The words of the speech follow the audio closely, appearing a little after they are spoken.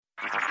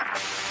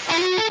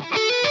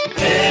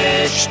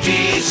HD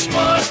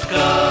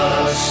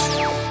Smartcast.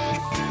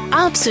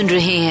 आप सुन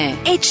रहे हैं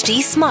HD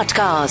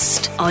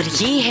Smartcast और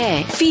ये है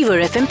Fever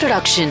FM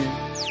production.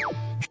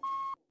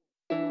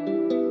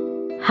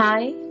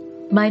 Hi,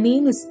 my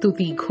name is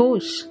Stuti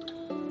Ghosh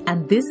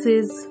and this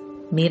is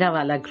Mera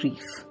Wala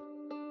Grief,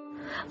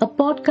 a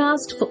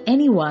podcast for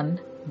anyone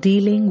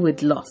dealing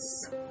with loss.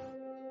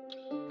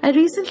 I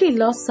recently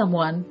lost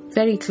someone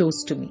very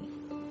close to me.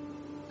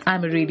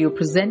 I'm a radio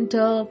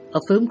presenter,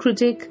 a film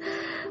critic,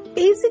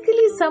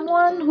 basically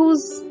someone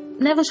who's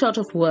never short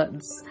of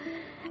words.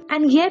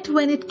 And yet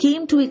when it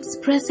came to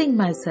expressing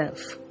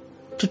myself,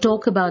 to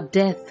talk about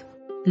death,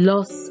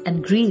 loss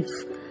and grief,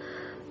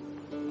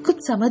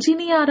 कुछ समझ ही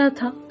नहीं आ रहा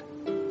था,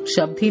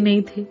 शब्द ही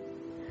नहीं थे.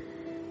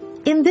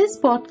 In this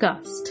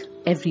podcast,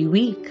 every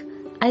week,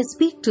 I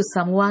speak to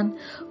someone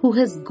who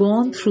has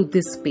gone through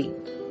this pain.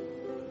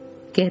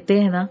 कहते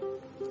हैं ना,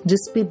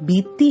 जिस पे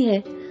बीतती है,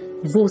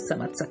 वो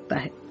समझ सकता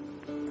है.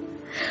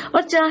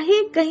 और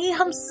चाहे कहीं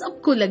हम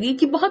सबको लगे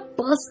कि बहुत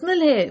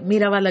पर्सनल है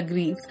मेरा वाला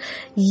grief,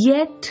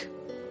 yet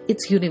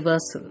it's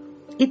universal.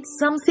 It's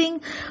something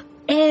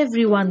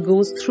everyone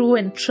goes through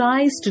and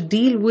tries to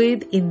deal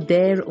with in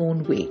their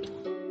own way.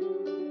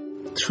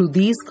 Through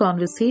these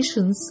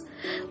conversations,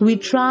 we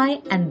try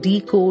and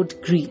decode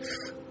grief.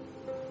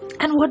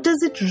 And what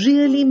does it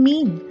really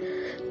mean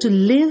to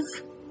live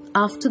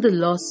after the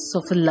loss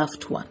of a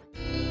loved one?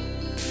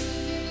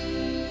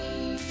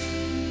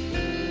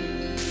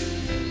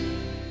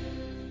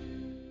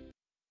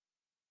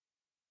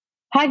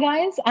 Hi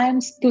guys, I am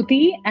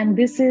Stuti and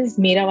this is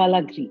Mera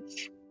Wala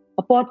Grief,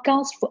 a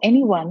podcast for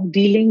anyone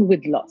dealing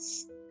with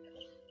loss.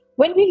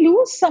 When we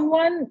lose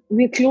someone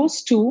we're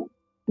close to,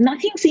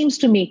 nothing seems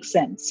to make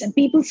sense. And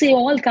people say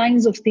all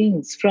kinds of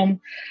things,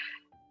 from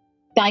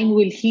time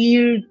will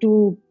heal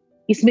to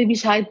इसमें भी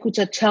शायद कुछ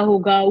अच्छा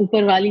होगा,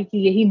 ऊपर वाली की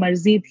यही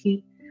मर्जी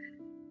थी.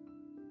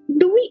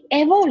 Do we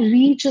ever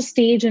reach a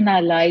stage in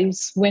our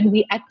lives when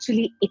we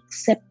actually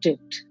accept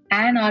it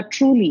and are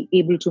truly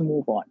able to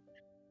move on?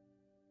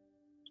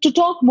 To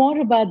talk more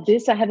about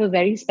this, I have a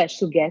very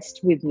special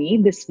guest with me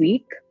this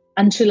week,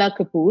 Anshula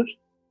Kapoor.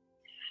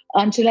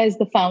 Anshula is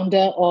the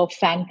founder of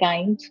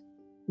Fankind.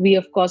 We,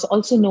 of course,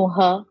 also know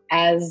her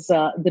as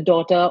the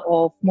daughter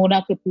of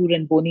Mona Kapoor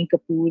and Boney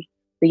Kapoor,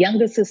 the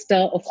younger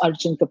sister of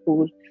Arjun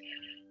Kapoor.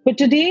 But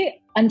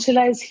today,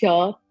 Anshula is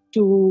here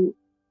to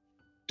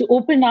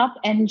open up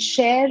and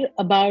share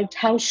about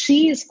how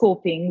she is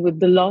coping with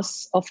the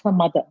loss of her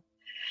mother.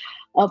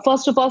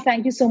 First of all,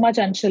 thank you so much,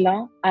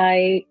 Anshula.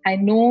 I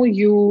know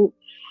you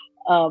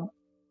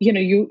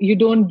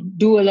don't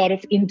do a lot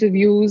of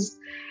interviews.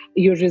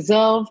 You're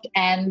reserved,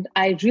 and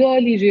I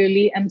really,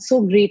 really am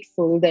so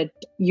grateful that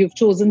you've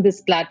chosen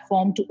this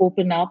platform to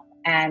open up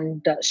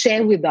and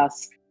share with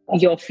us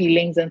your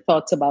feelings and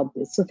thoughts about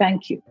this. So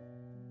thank you.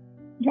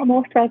 You're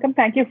most welcome.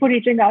 Thank you for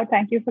reaching out.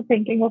 Thank you for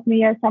thinking of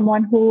me as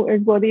someone who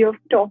is worthy of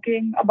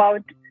talking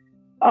about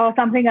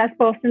something as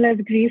personal as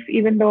grief,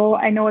 even though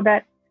I know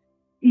that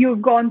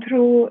you've gone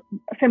through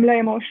similar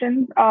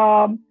emotions.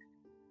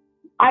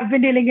 I've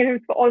been dealing with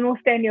it for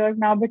almost 10 years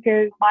now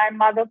because my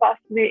mother passed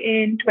away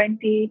in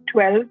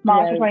 2012,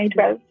 March of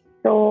 2012.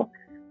 So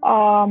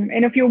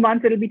in a few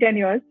months, it'll be 10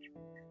 years.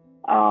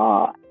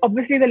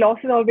 Obviously, the loss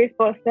is always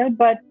personal,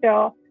 but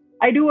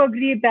I do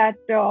agree that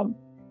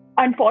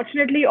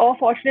unfortunately or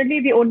fortunately,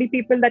 the only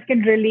people that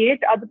can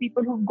relate are the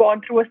people who've gone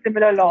through a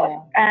similar loss.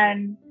 Yeah.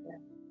 And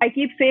I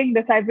keep saying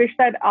this, I wish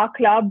that our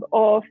club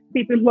of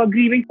people who are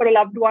grieving for a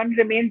loved one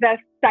remains as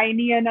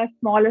tiny and as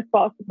small as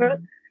possible.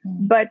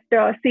 Mm-hmm. But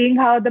seeing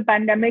how the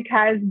pandemic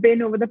has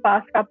been over the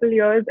past couple of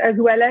years, as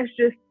well as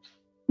just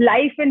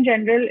life in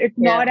general, it's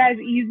not as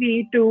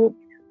easy to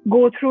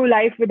go through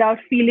life without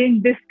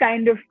feeling this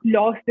kind of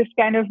loss, this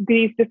kind of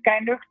grief, this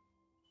kind of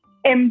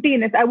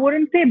emptiness. I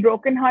wouldn't say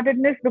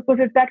brokenheartedness because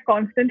it's that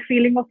constant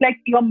feeling of like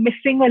you're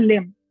missing a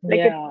limb.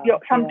 Like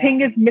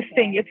something is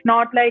missing. It's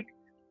not like,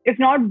 it's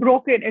not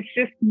broken, it's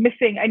just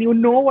missing. And you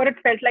know what it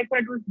felt like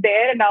when it was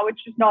there and now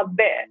it's just not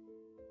there.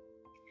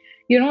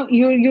 You know,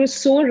 you're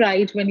so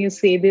right when you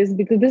say this,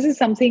 because this is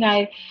something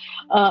I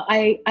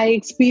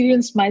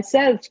experienced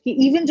myself.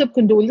 Even jab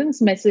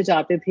condolence message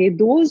aate the,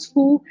 those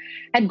who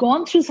had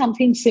gone through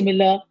something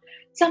similar,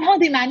 somehow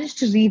they managed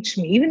to reach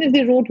me. Even if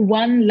they wrote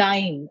one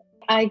line,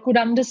 I could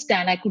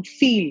understand, I could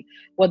feel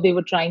what they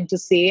were trying to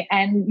say.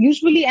 And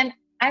usually, and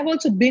I've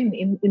also been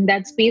in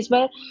that space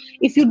where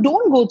if you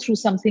don't go through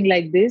something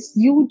like this,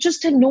 you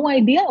just have no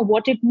idea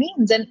what it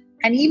means.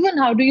 And even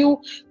how do you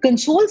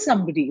console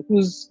somebody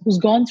who's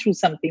gone through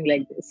something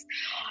like this?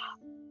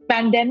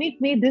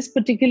 Pandemic made this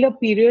particular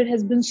period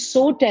has been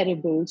so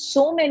terrible.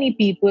 So many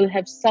people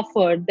have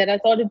suffered that I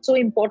thought it's so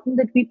important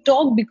that we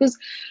talk, because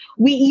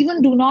we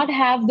even do not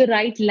have the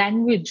right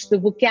language, the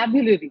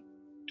vocabulary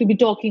to be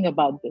talking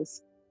about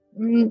this.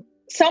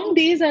 Some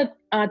days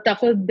are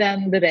tougher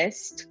than the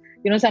rest.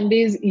 You know, some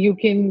days you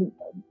can,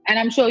 and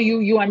I'm sure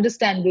you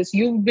understand this,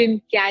 you've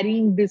been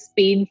carrying this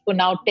pain for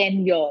now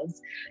 10 years.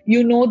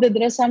 You know that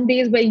there are some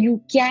days where you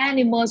can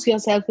immerse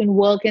yourself in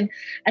work and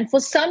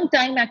for some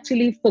time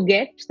actually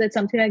forget that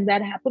something like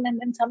that happened. And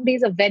then some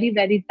days are very,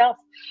 very tough.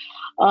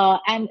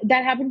 And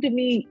that happened to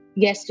me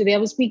yesterday. I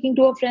was speaking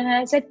to a friend and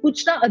I said,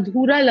 "Kuch na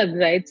adhura lag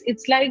raha hai."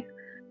 It's like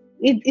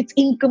it's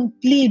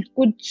incomplete.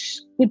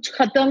 Kuch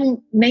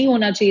khatam nahi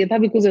hona chahiye tha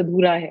because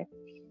adhura hai.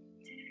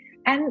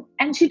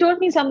 And she told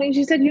me something.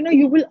 She said,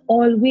 you will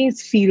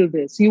always feel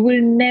this. You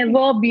will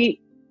never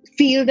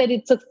feel that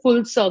it's a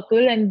full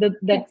circle and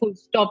that full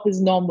stop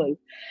is normal.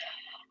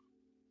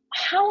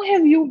 How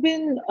have you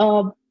been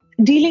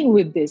dealing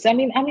with this? I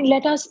mean,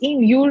 let us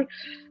in.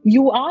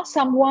 You are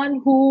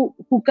someone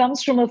who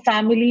comes from a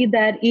family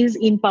that is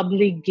in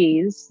public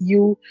gaze.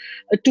 You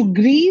to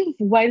grieve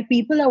while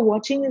people are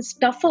watching is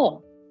tougher.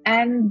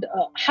 And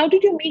how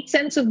did you make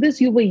sense of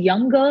this? You were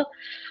younger.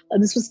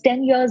 This was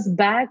 10 years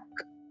back.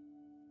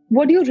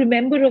 What do you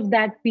remember of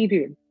that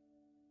period?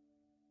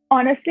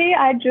 Honestly,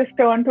 I just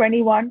turned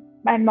 21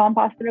 and mom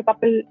passed away a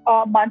couple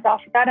months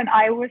after that, and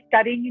I was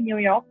studying in New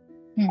York.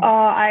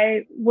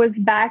 I was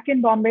back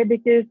in Bombay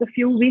because the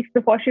few weeks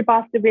before she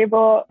passed away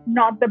were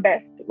not the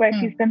best where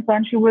she's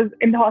concerned. She was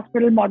in the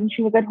hospital more than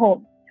she was at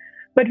home.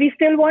 But we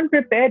still weren't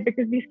prepared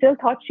because we still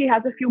thought she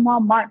has a few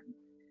more months.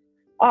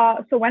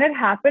 So when it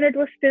happened, it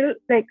was still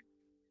like,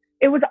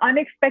 it was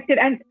unexpected.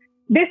 And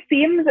this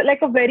seems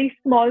like a very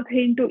small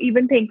thing to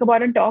even think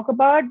about and talk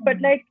about,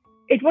 but like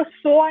it was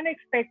so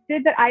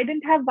unexpected that I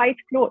didn't have white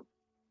clothes.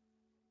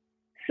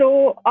 So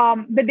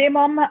the day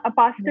mom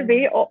passed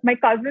away, my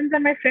cousins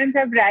and my friends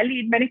have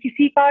rallied. मैंने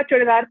किसी का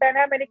चूड़ीदार पहना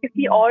है, मैंने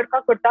किसी और का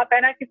कुर्ता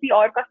पहना है, किसी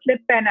और का slip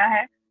पहना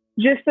है,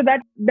 just so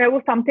that there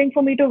was something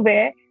for me to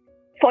wear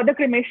for the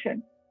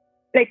cremation.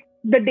 Like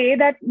the day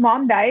that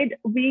mom died,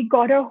 we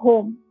got her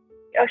home.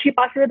 She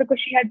passed away because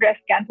she had breast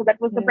cancer. That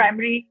was the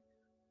primary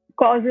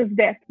cause of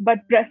death.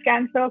 But breast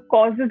cancer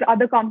causes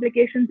other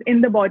complications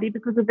in the body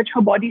because of which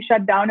her body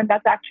shut down. And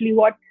that's actually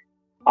what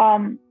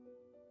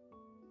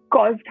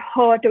caused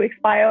her to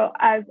expire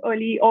as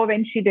early or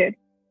when she did.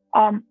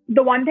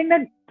 The one thing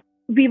that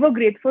we were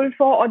grateful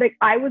for, or like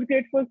I was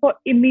grateful for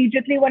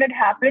immediately when it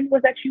happened,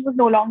 was that she was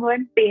no longer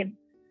in pain.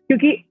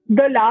 Because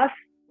the last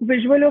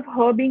visual of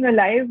her being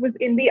alive was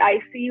in the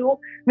ICU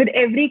with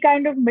every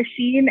kind of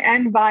machine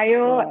and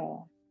wire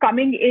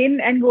coming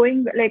in and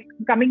going, like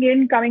coming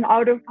in, coming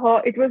out of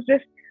her. It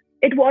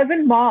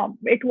wasn't mom.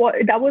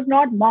 That was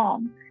not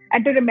mom.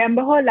 And to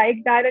remember her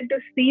like that and to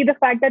see the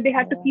fact that they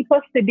had to keep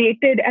her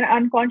sedated and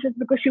unconscious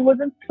because she was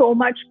in so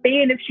much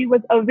pain if she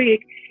was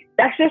awake,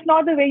 that's just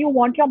not the way you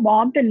want your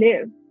mom to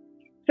live.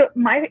 So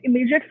my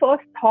immediate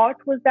first thought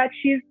was that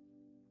she's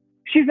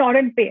not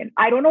in pain.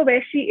 I don't know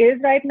where she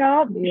is right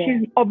now. Yeah.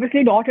 She's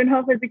obviously not in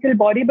her physical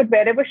body, but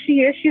wherever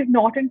she is, she's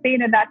not in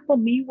pain. And that for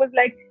me was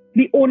like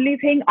the only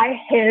thing I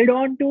held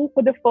on to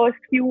for the first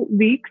few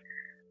weeks.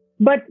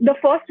 But the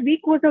first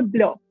week was a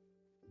blur.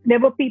 There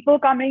were people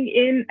coming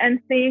in and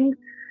saying,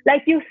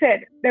 like you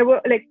said, there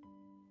were like,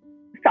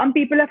 some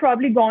people have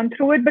probably gone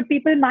through it, but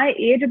people my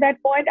age at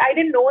that point, I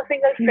didn't know a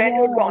single friend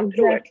who had gone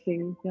through it.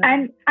 Yeah.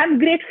 And I'm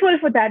grateful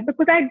for that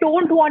because I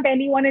don't want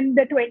anyone in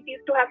their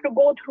 20s to have to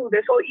go through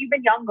this or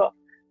even younger.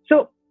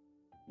 So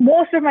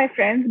most of my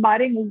friends,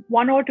 barring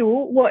one or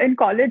two, were in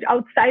college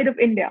outside of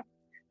India.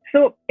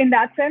 So in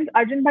that sense,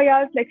 Arjun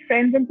Bhaiya's like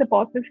friends and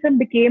support system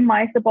became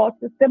my support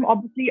system.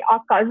 Obviously,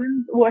 our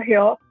cousins were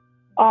here.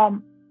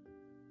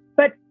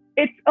 But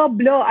it's a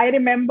blur. I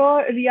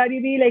remember Riya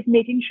Didi like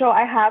making sure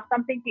I have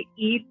something to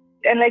eat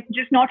and like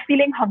just not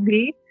feeling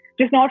hungry,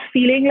 just not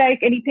feeling like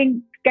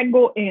anything can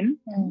go in.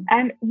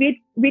 And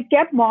we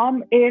kept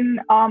mom in,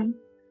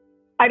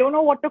 I don't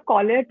know what to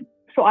call it.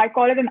 So I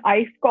call it an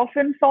ice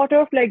coffin sort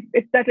of, like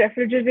it's that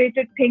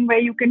refrigerated thing where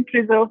you can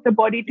preserve the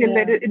body till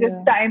it is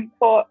time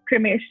for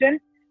cremation.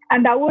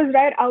 And that was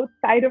right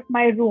outside of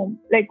my room,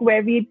 like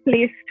where we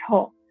placed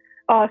her.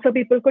 So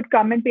people could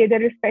come and pay their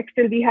respects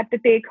till we had to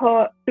take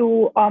her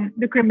to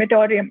the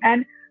crematorium.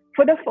 And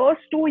for the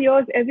first 2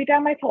 years, every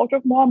time I thought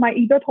of mom, I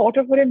either thought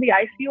of her in the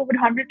ICU with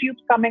 100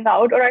 tubes coming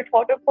out, or I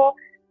thought of her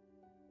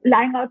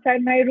lying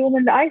outside my room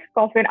in the ice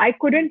coffin. I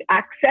couldn't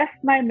access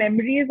my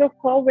memories of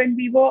her when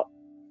we were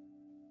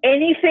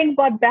anything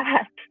but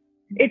that.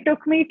 It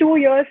took me 2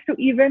 years to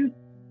even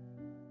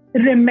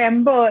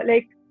remember,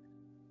 like,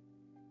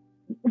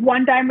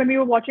 one time when we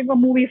were watching a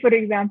movie, for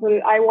example,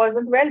 I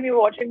wasn't well. We were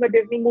watching a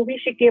Disney movie.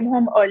 She came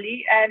home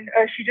early and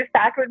she just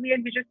sat with me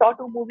and we just saw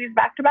 2 movies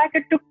back to back.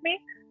 It took me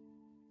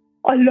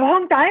a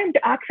long time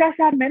to access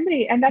that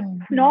memory. And that's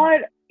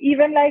not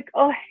even like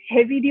a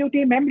heavy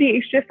duty memory.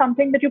 It's just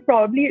something that you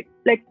probably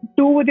like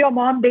do with your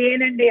mom day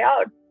in and day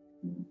out.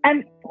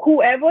 And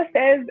whoever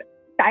says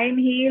time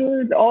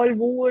heals all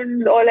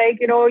wounds or like,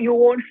 you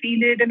won't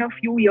feel it in a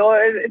few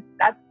years,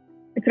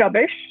 it's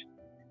rubbish.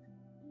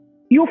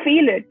 You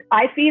feel it.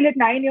 I feel it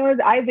 9 years.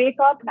 I wake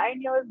up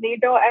 9 years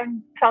later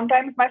and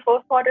sometimes my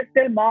first thought is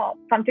still mom.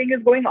 Something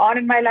is going on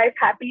in my life,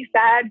 happy,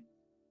 sad.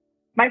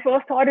 my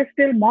first thought is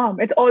still mom.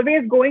 It's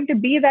always going to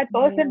be that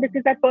person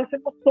because that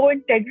person was so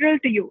integral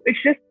to you.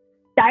 It's just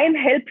time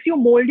helps you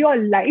mold your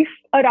life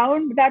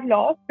around that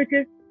loss,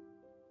 because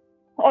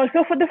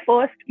also for the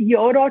first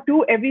year or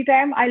two, every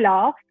time I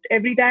laughed,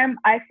 every time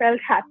I felt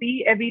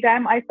happy, every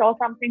time I saw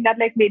something that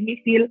like made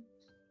me feel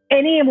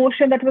any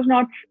emotion that was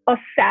not a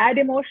sad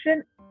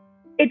emotion,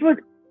 it was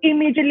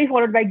immediately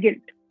followed by guilt.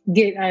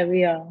 I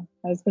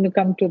was going to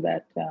come to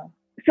that. Yeah.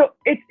 So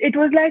it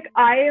was like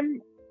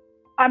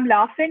I'm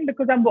laughing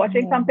because I'm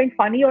watching something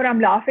funny, or I'm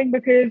laughing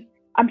because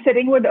I'm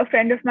sitting with a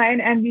friend of mine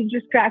and we've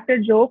just cracked a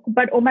joke.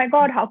 But oh my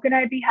God, how can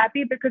I be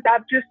happy because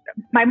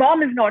my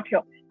mom is not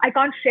here. I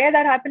can't share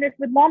that happiness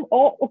with mom.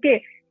 Oh,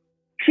 okay,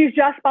 she's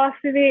just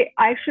passed away.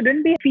 I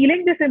shouldn't be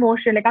feeling this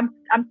emotion. Like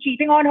I'm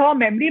cheating on her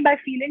memory by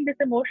feeling this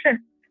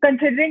emotion,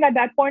 considering at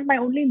that point my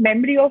only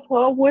memory of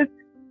her was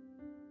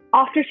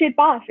after she had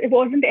passed. It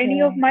wasn't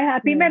any of my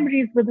happy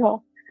memories with her.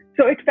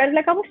 So it felt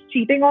like I was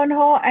cheating on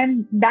her,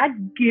 and that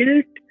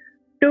guilt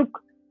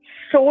took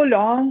so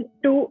long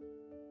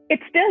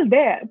it's still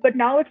there, but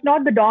now it's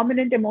not the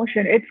dominant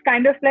emotion. It's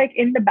kind of like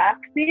in the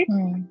backseat.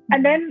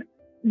 And then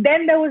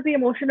there was the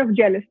emotion of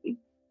jealousy,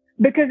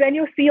 because then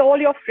you see all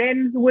your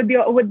friends with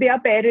their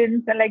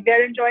parents and like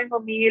they're enjoying a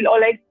meal, or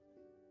like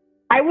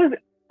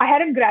I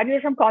hadn't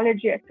graduated from college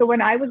yet. So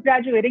when I was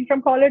graduating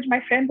from college,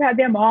 my friends had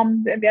their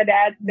moms and their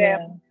dads there.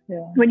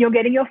 When you're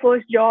getting your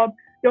first job,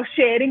 you're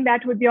sharing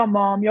that with your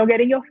mom. You're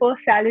getting your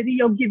first salary.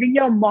 You're giving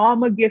your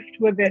mom a gift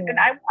with it. And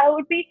I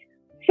would be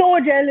so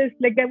jealous.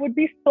 Like there would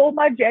be so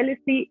much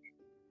jealousy.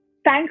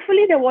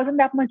 Thankfully, there wasn't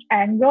that much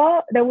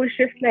anger. There was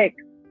just like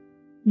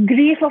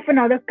grief of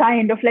another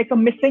kind, of like a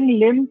missing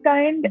limb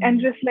kind,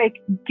 and just like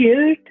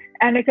guilt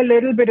and like a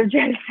little bit of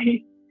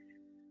jealousy.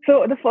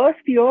 So the first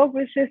year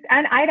was just,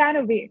 and I ran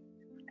away.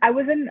 I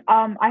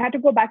had to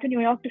go back to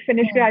New York to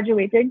finish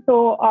graduating.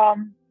 So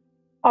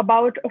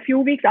about a few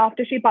weeks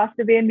after she passed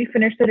away and we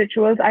finished the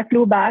rituals, I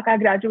flew back. I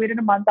graduated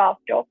a month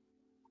after.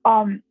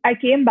 I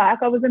came back.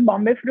 I was in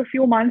Bombay for a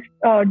few months,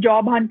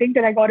 job hunting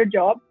till I got a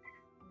job.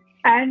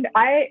 And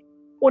I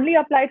only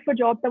applied for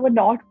jobs that were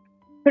not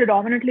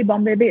predominantly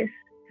Bombay based.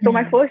 So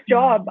my first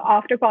job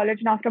after college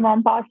and after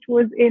mom passed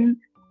was in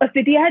a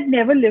city I had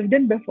never lived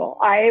in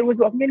before. I was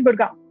working in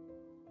Gurgaon,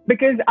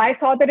 because I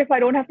thought that if I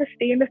don't have to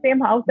stay in the same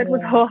house that was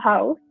her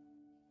house,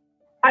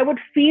 I would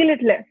feel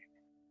it less.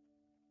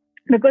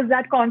 Because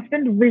that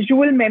constant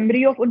visual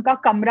memory of उनका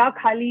कमरा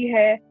खाली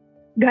है,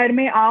 घर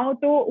में आओ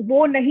तो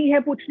वो नहीं है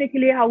पूछने के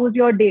लिए how was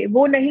your day,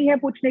 वो नहीं है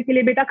पूछने के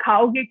लिए बेटा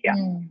खाओगे क्या,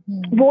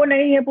 वो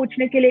नहीं है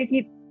पूछने के लिए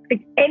कि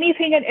like,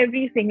 anything and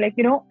everything, like,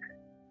 you know,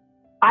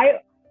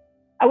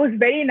 I was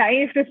very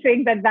naive to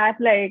think that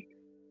like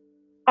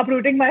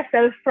uprooting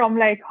myself from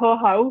like her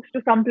house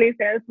to someplace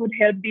else would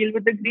help deal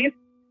with the grief.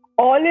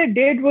 All it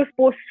did was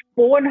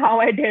postpone how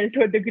I dealt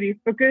with the grief,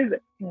 because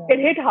it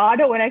hit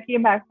harder when I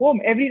came back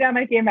home. Every time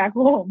I came back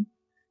home.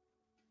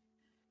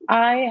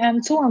 I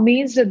am so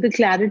amazed at the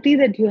clarity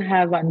that you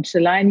have,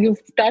 Anshala, and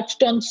you've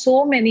touched on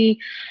so many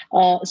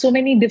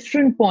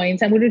different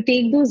points. I'm going to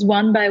take those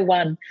one by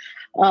one.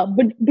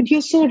 But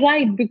you're so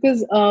right,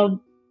 because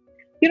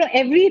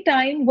every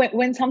time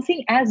when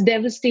something as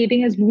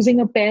devastating as losing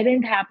a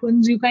parent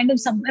happens, you kind of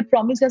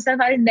promise yourself,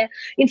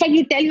 in fact,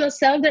 you tell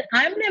yourself that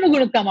I'm never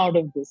going to come out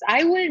of this.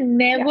 I will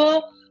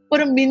never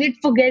for a minute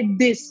forget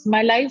this.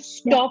 My life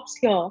stops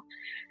here.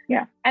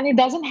 Yeah. And it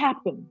doesn't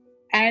happen.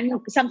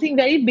 And something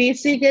very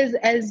basic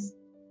as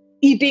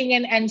eating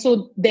and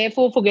so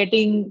therefore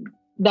forgetting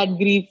that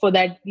grief for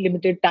that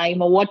limited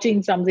time, or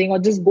watching something, or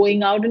just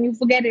going out and you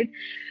forget it.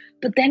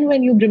 But then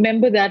when you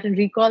remember that and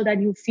recall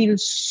that, you feel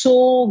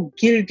so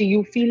guilty.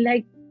 You feel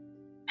like,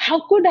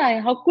 how could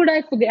I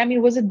forget? I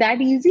mean, was it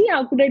that easy?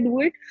 How could I do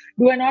it?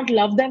 Do I not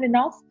love them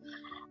enough?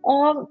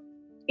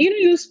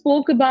 You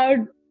spoke about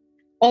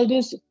all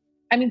those.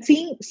 I mean,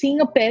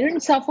 seeing a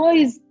parent suffer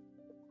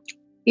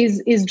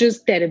is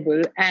just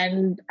terrible.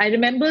 And I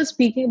remember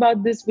speaking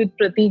about this with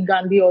Prateek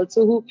Gandhi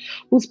also,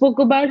 who spoke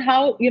about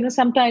how,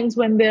 sometimes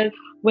when they're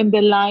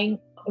lying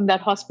in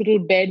that hospital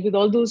bed with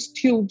all those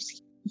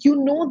tubes,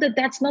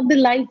 that's not the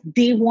life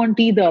they want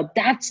either.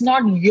 That's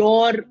not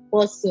your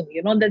person,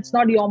 that's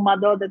not your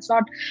mother, that's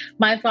not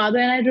my father.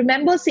 And I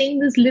remember saying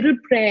this little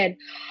prayer.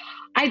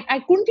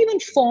 I couldn't even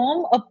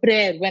form a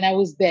prayer when I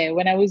was there,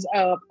 when I was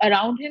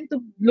around him.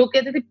 To log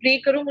kehte the pray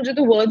karo, mujhe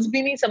to words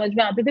bhi nahi samajh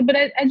mein aate the. But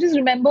I just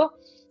remember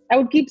I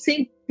would keep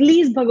saying,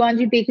 please Bhagwan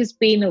ji, take his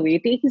pain away,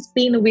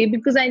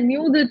 because I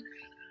knew that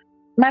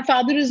my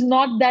father is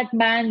not that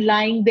man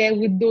lying there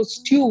with those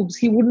tubes.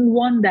 He wouldn't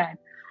want that.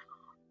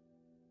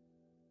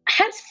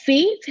 Has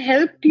faith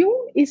helped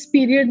you? Is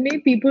period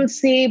mein people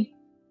say,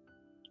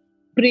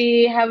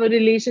 pray, have a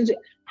relationship?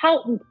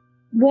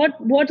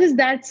 What is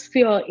that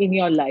sphere in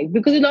your life?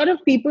 Because a lot of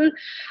people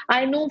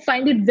I know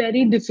find it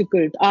very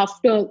difficult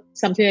after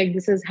something like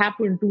this has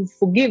happened to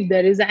forgive.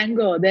 There is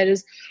anger, there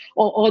is,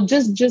 or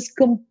just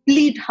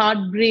complete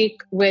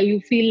heartbreak where you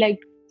feel like,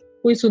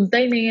 koi sunta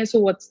hi nahi hai, so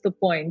what's the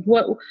point?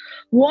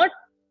 What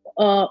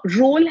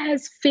role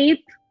has faith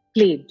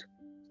played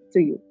for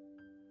you?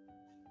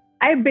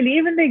 I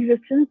believe in the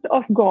existence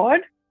of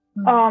God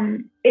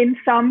in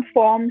some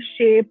form,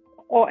 shape,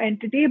 or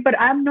entity, but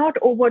I'm not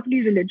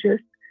overtly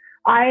religious.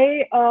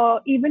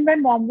 Even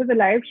when mom was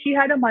alive, she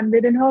had a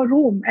mandir in her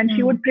room and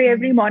she would pray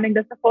every morning.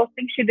 That's the first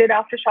thing she did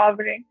after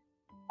showering.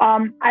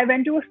 I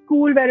went to a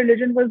school where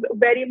religion was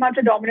very much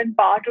a dominant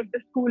part of the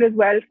school as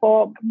well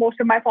for most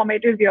of my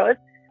formative years.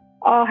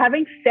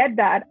 Having said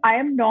that, I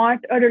am not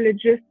a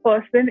religious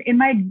person in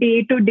my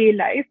day-to-day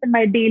life, in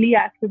my daily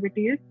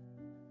activities.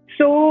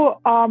 So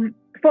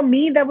for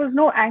me, there was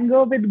no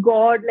anger with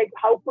God, like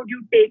how could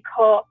you take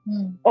her,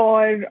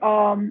 or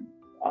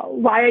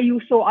why are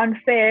you so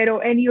unfair,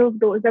 or any of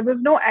those. There was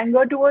no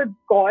anger towards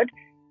God.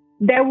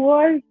 There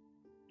was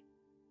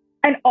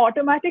an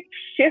automatic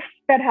shift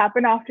that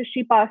happened after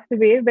she passed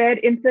away, where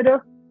instead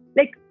of,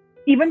 like,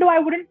 even though I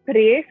wouldn't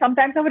pray,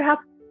 sometimes I would have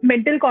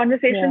mental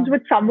conversations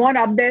with someone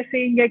up there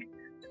saying, like,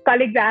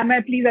 kal exam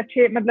hai, please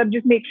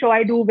just make sure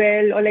I do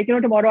well, or like,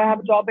 tomorrow I have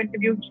a job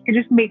interview,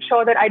 just make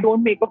sure that I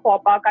don't make a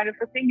faux pas, kind of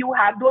a thing. You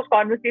have those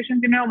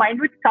conversations in your mind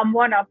with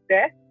someone up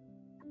there.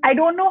 I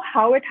don't know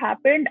how it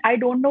happened. I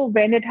don't know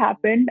when it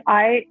happened.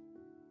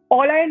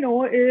 All I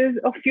know is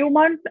a few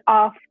months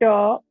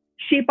after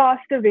she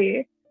passed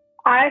away,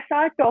 I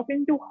started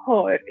talking to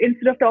her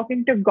instead of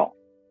talking to God.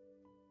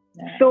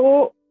 Yeah.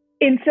 So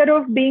instead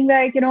of being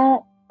like,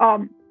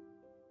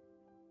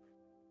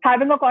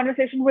 having a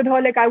conversation with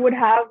her like I would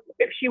have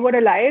if she were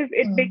alive,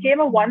 it became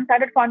a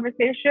one-sided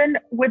conversation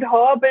with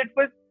her, but it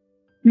was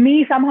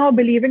me somehow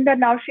believing that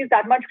now she's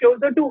that much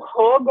closer to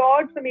her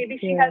God, so maybe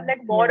she has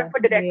like more of a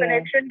direct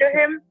connection to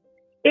him.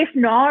 If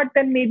not,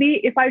 then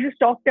maybe if I just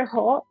talk to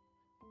her,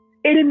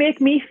 it'll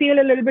make me feel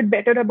a little bit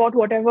better about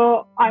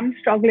whatever I'm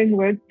struggling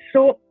with.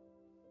 So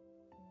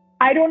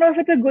I don't know if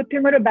it's a good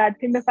thing or a bad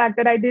thing, the fact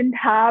that I didn't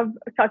have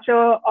such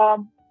a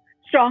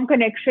strong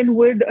connection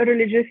with a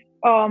religious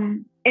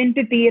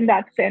entity in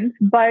that sense.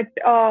 But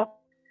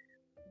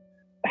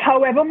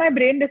however, my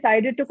brain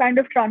decided to kind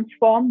of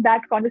transform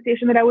that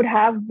conversation that I would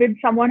have with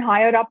someone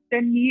higher up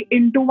than me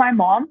into my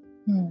mom.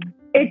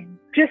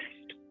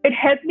 It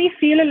helped me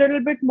feel a little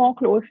bit more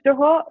close to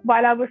her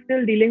while I was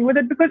still dealing with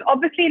it. Because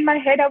obviously in my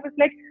head, I was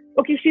like,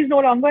 okay, she's no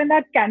longer in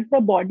that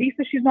cancer body,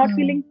 so she's not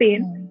feeling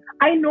pain.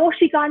 I know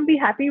she can't be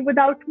happy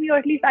without me, or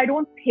at least I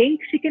don't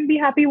think she can be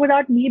happy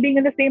without me being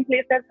in the same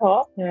place as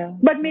her. Yeah.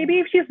 But maybe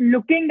if she's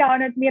looking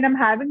down at me and I'm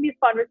having these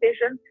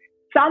conversations,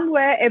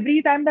 somewhere,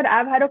 every time that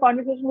I've had a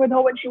conversation with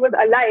her when she was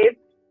alive,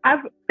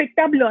 I've picked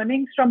up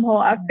learnings from her.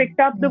 I've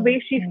picked up the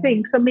way she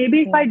thinks. So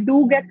maybe if I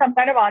do get some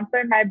kind of answer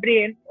in my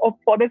brain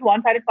for this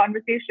one-sided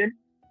conversation,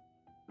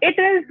 it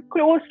is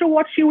close to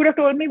what she would have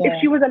told me if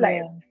she was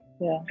alive.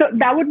 So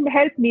that would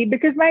help me,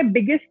 because my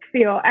biggest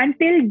fear, and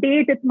till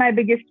date it's my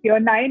biggest fear,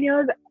 9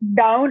 years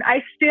down,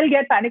 I still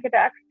get panic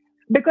attacks,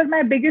 because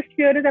my biggest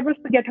fear is I will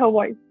forget her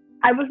voice.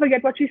 I will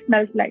forget what she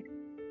smells like.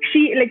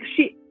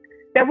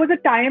 There was a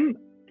time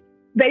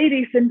very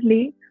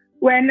recently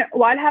when,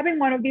 while having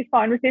one of these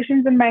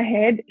conversations in my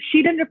head,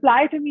 she didn't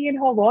reply to me in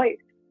her voice.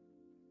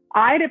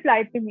 I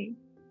replied to me.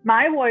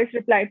 My voice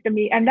replied to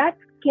me, and that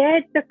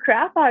scared the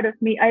crap out of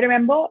me. I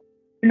remember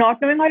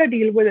not knowing how to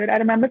deal with it. I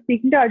remember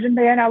speaking to Arjun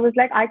Bhaiya and I was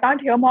like, I can't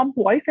hear mom's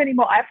voice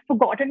anymore. I've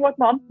forgotten what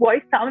mom's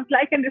voice sounds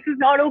like, and this is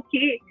not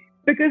okay,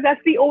 because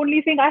that's the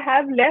only thing I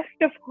have left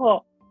of her.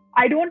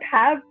 I don't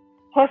have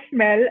her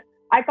smell.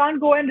 I can't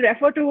go and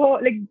refer to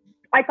her. Like,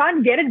 I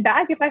can't get it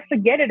back if I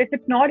forget it. If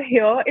it's not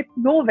here, it's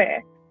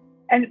nowhere.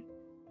 And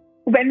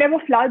when there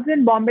were floods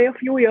in Bombay a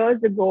few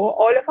years ago,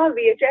 all of our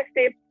VHS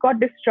tapes got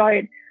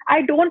destroyed.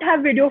 I don't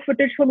have video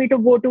footage for me to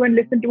go to and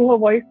listen to her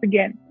voice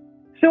again.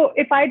 So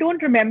if I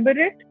don't remember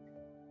it,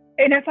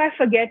 and if I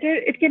forget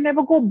it, it can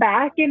never go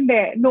back in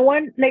there. No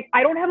one, like,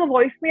 I don't have a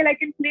voicemail I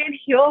can play and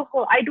hear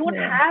her. I don't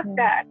have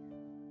that.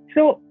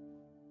 So,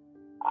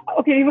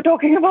 okay, we were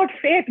talking about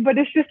faith, but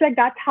it's just like,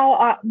 that's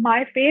how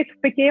my faith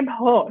became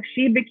her.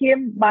 She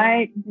became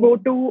my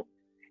go-to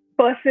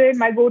person,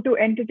 my go-to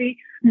entity.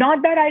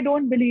 Not that I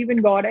don't believe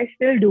in God, I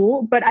still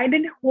do, but I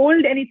didn't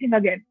hold anything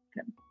against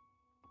him.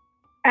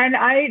 And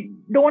I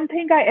don't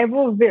think I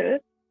ever will.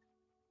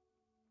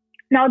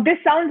 Now, this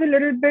sounds a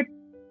little bit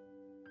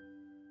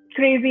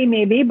crazy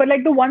maybe, but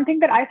like the one thing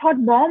that I thought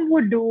mom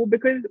would do,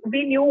 because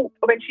we knew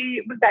when she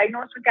was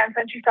diagnosed with cancer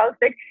and she fell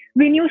sick,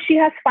 we knew she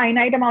has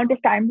finite amount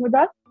of time with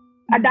us.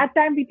 At that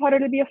time, we thought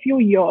it'll be a few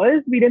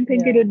years. We didn't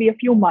think it'll be a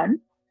few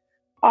months.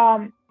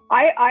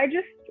 I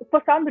just,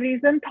 for some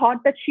reason,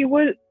 thought that she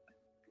will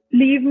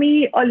leave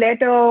me a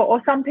letter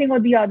or something or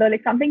the other,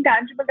 like something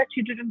tangible that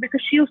she didn't,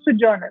 because she used to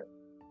journal.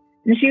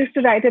 And she used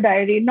to write a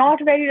diary, not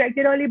very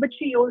regularly, but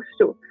she used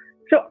to.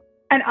 So,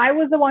 and I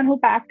was the one who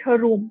packed her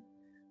room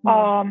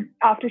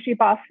after she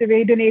passed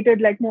away,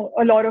 donated like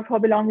a lot of her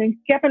belongings,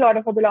 kept a lot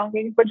of her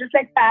belongings, but just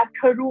like packed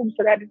her room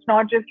so that it's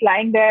not just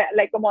lying there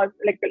like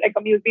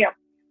a museum.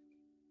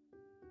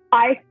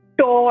 I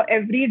tore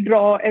every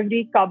drawer,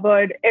 every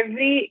cupboard,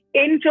 every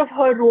inch of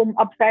her room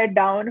upside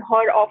down,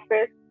 her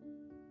office,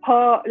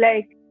 her,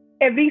 like,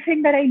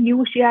 everything that I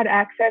knew she had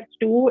access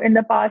to in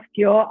the past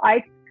year.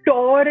 I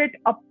tore it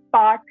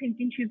apart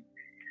thinking she's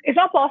It's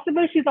not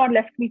possible she's not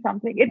left me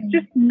something. It's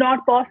just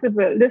not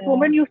possible. This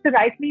woman used to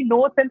write me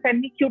notes and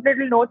send me cute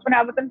little notes when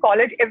I was in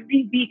college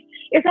every week.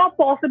 It's not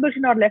possible she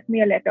not left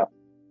me a letter.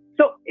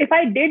 So if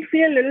I did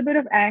feel a little bit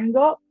of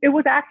anger, it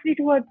was actually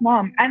towards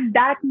mom. And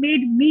that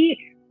made me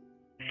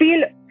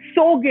feel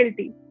so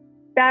guilty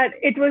that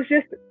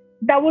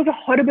that was a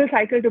horrible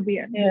cycle to be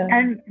in.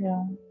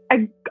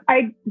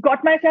 I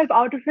got myself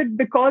out of it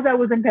because I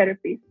was in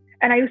therapy.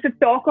 And I used to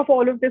talk of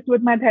all of this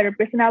with my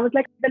therapist. And I was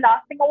like, the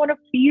last thing I want to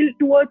feel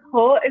towards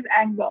her is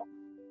anger.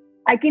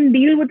 I can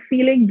deal with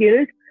feeling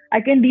guilt.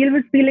 I can deal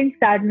with feeling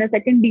sadness.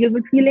 I can deal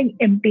with feeling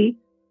empty.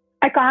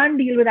 I can't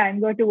deal with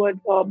anger towards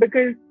her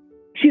because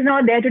she's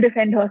not there to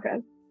defend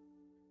herself.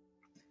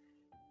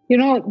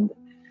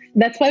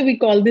 That's why we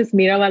call this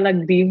Mera Wala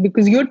Grief,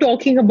 because you're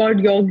talking about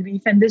your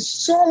grief and there's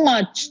so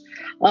much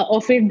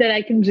of it that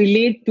I can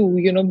relate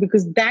to,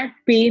 because that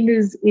pain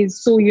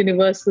is so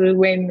universal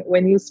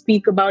when you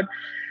speak about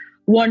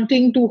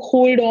wanting to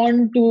hold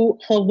on to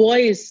her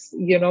voice,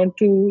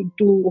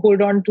 to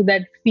hold on to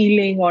that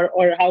feeling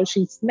or how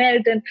she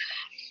smelled. And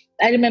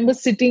I remember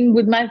sitting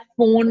with my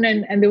phone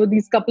and there were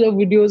these couple of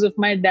videos of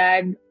my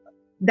dad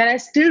that I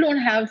still don't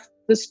have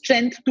the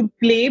strength to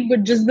play,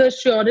 but just the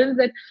assurance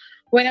that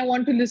when I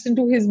want to listen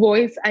to his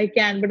voice, I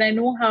can. But I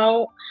know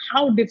how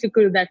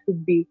difficult that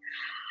could be.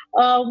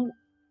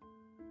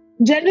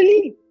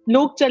 Generally,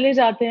 log chale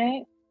jate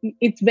hain.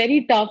 It's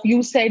very tough.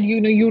 You said,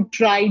 you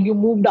tried, you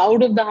moved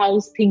out of the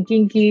house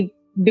thinking ki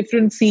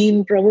different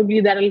scene, probably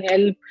that'll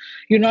help.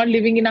 You're not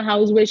living in a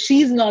house where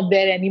she's not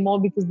there anymore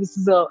because this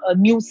is a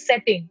new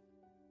setting.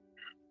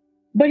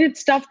 But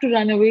it's tough to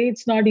run away.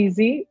 It's not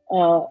easy.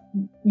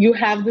 You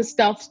have the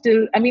stuff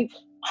still. I mean,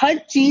 हर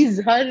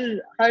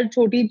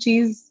छोटी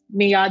चीज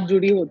में याद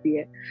जुड़ी होती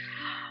है.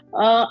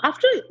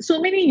 After so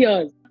many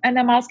years, and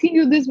I'm asking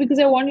you this because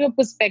I want your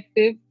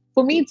perspective.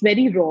 For me, it's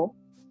very raw.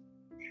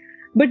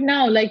 But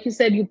now, like you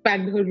said, you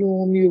packed her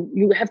room,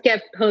 you have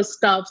kept her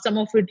stuff, some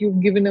of it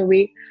you've given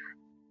away.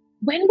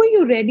 When were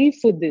you ready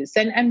for this?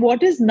 And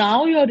what is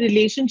now your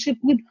relationship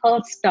with her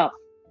stuff?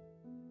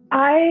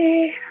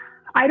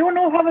 I don't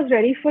know if I was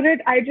ready for it.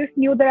 I just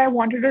knew that I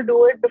wanted to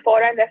do it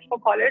before I left for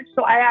college.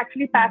 So I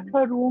actually packed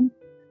her room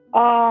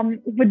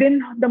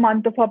within the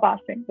month of her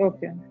passing.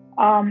 Okay.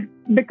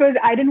 Because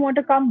I didn't want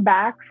to come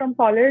back from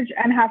college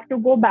and have to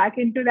go back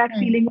into that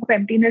feeling of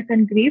emptiness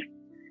and grief.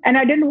 And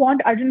I didn't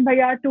want Arjun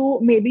Bhaiya to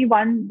maybe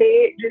one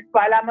day, just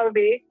while I'm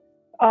away,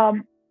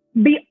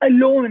 be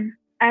alone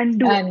and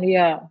do it.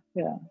 Yeah.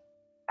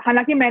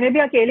 हालांकि मैंने भी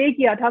अकेले ही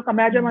किया था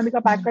कमरा जब mummy का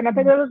pack करना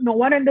था. There was no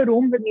one in the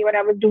room with me when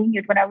I was doing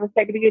it, when I was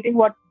segregating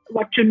what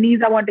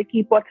chunnis I want to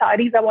keep, what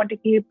saris I want to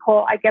keep.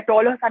 I kept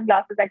all her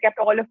sunglasses, I kept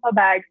all of her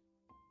bags.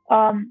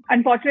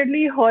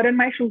 Unfortunately, her and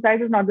my shoe size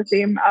is not the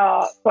same,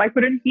 so I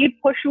couldn't keep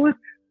her shoes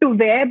to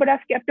wear, but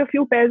I've kept a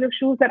few pairs of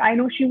shoes that I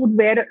know she would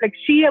wear, like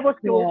she was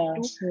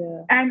close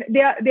to, and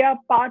they are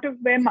part of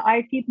where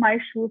I keep my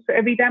shoes. So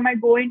every time I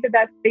go into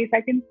that space, I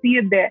can see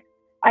it there.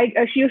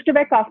 She used to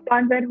wear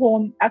kaftans at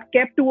home. I've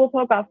kept 2 of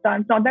her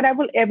kaftans. Not that I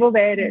will ever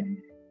wear it,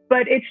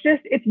 but it's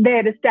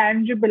there. It's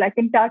tangible. I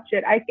can touch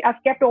it.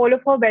 I've kept all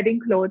of her wedding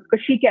clothes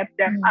because she kept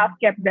them. I've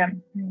kept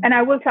them. And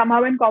I will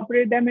somehow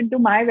incorporate them into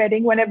my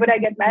wedding whenever I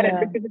get married,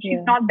 because if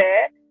she's not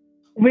there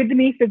with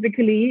me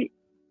physically,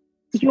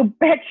 you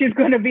bet she's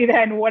going to be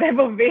there in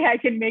whatever way I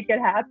can make it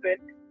happen.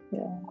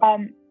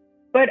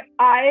 But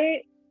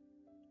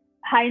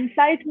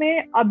hindsight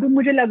में अब भी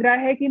मुझे लग रहा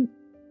है कि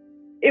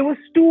it was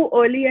too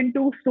early and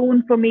too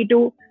soon for me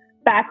to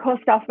pack her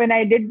stuff when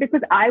I did,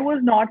 because I was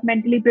not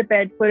mentally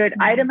prepared for it.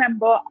 I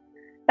remember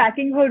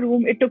packing her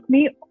room. It took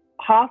me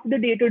half the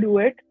day to do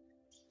it.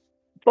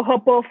 For her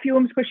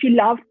perfumes, because she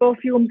loved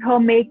perfumes, her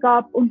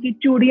makeup, unki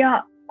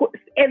chudiyan,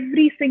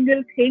 every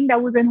single thing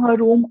that was in her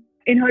room,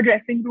 in her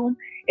dressing room,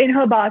 in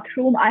her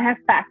bathroom, I have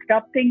packed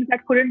up things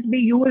that couldn't be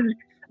used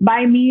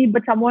by me,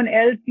 but someone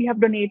else we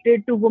have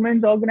donated to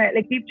women's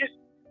organizations.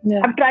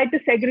 Like I've tried to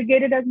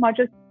segregate it as much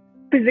as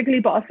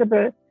physically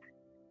possible.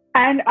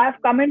 And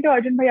I've come into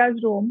Arjun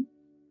Bhaiya's room,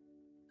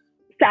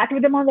 sat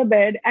with him on the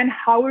bed and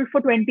howled for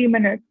 20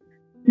 minutes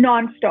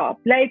non-stop.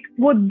 Like,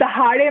 wo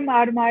dahade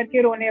maar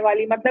ke rone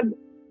wali. Matlab,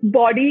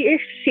 body is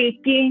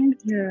shaking.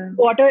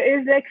 Water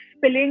is like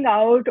spilling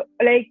out,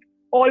 like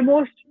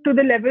almost to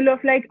the level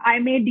of like, I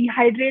may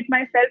dehydrate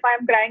myself.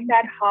 I'm crying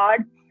that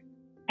hard.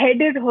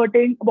 Head is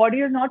hurting. Body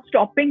is not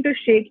stopping to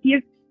shake. He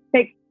is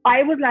like,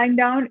 I was lying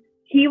down.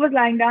 He was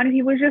lying down and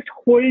he was just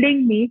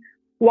holding me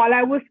while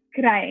I was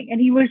crying. And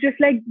he was just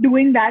like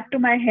doing that to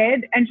my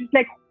head and just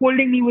like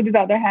holding me with his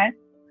other hand.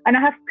 And I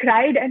have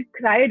cried and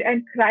cried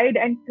and cried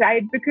and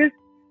cried, because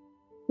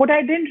what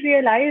I didn't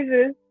realize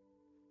is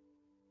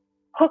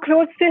her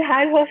clothes still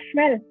had her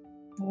smell.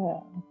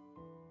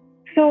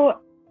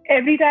 So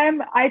every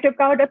time I took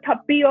out a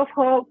thappi of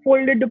her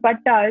folded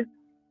dupattas,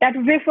 that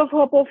whiff of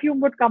her perfume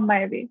would come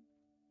my way.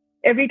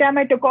 Every time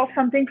I took off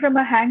something from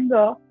a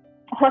hanger,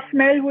 her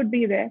smell would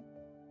be there.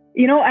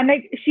 You know, and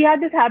like she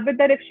had this habit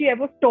that if she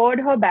ever stored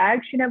her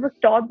bags, she never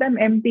stored them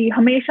empty.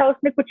 Hamesha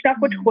usme kuch na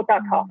kuch hota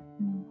tha.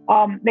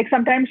 Like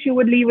sometimes she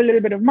would leave a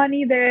little bit of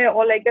money there,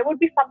 or like there would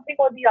be something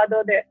or the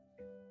other there.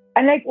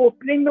 And like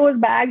opening those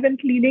bags and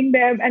cleaning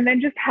them, and then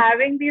just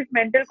having these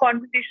mental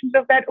conversations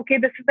of that, okay,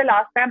 this is the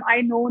last time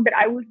I know that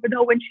I was with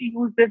her when she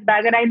used this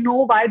bag, and I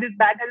know why this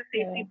bag has a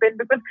safety pin,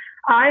 because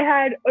I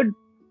had a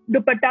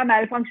dupatta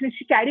malfunction.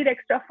 She carried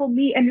extra for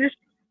me, and just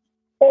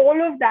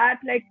all of that,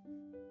 like,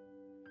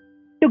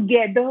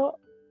 together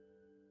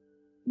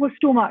was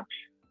too much.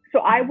 So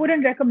I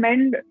wouldn't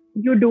recommend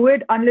you do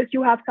it unless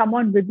you have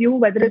someone with you,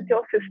 whether it's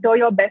your sister,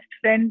 your best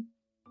friend,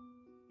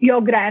 your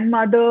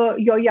grandmother,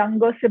 your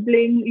younger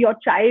sibling, your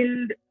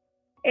child,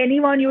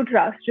 anyone you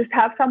trust. Just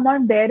have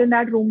someone there in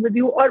that room with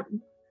you. Or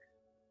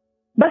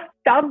bas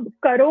tab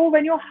karo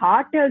when your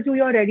heart tells you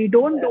you're ready.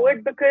 Don't do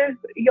it because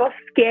you're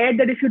scared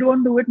that if you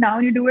don't do it now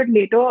and you do it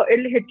later,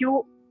 it'll hit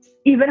you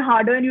even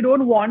harder, and you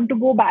don't want to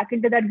go back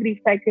into that grief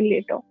cycle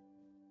later.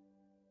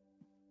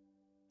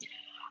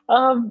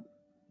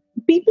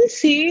 People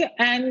say,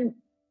 and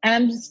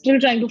I'm still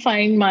trying to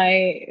find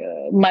my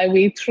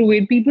way through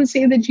it. People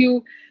say that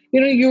you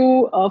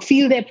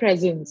feel their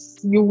presence.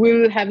 You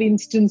will have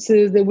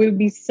instances. There will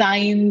be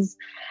signs.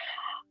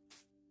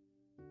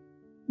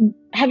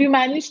 Have you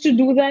managed to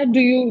do that? Do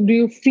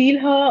you feel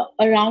her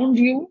around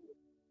you?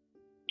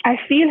 I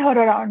feel her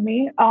around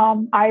me.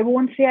 I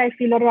won't say I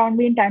feel her around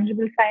me in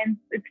tangible signs.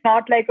 It's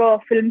not like a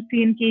film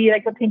scene ki,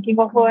 like you're thinking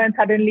of her and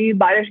suddenly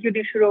barish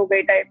giri shuru ho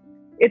gayi type.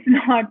 It's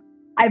not.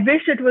 I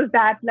wish it was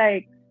that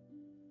like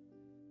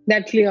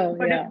that clear.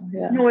 But yeah.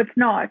 No, it's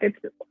not.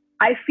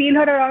 I feel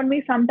her around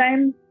me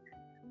sometimes.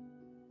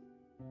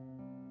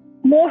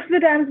 Most of the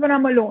times when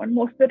I'm alone,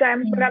 most of the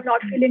times when I'm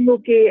not feeling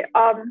okay,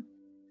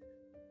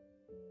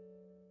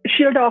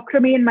 she'll talk to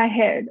me in my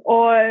head,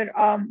 or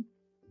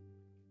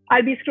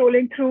I'll be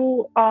scrolling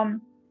through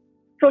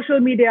social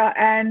media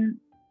and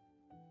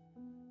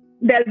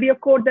there'll be a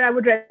quote that I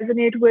would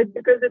resonate with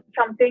because it's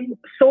something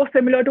so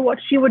similar to what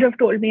she would have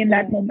told me in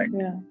that moment.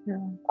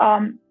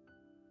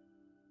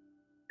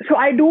 So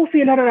I do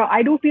feel her around.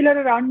 I do feel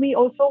her around me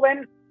also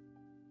when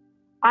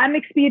I'm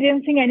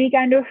experiencing any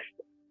kind of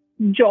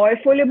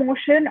joyful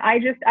emotion. I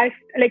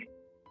like,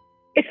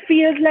 it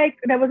feels like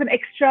there was an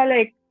extra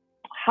like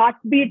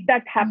heartbeat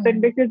that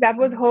happened because that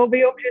was her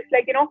way of just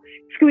like,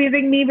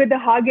 squeezing me with a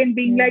hug and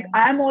being like,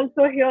 I'm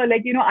also here.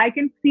 Like, I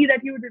can see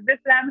that you did this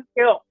and I'm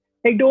here.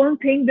 Like,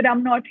 don't think that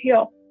I'm not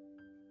here.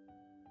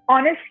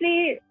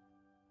 Honestly,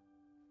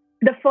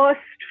 the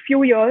first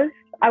few years,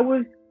 I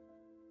was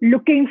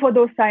looking for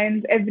those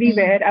signs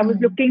everywhere. I was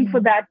looking for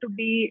that to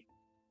be,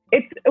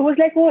 it was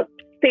like a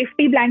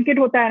safety blanket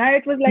hota hai na?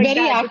 It was like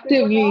very that,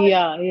 actively,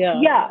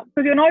 Yeah,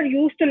 because you're not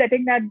used to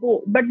letting that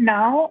go. But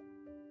now,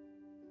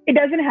 it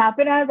doesn't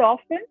happen as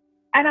often,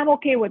 and I'm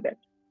okay with it.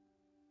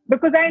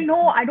 Because I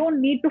know I don't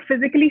need to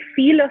physically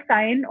feel a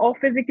sign or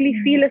physically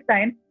feel a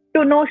sign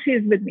to know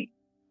she's with me.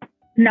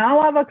 Now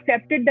I've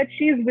accepted that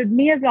she's with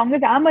me as long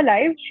as I'm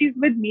alive. She's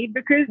with me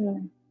because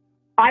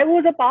I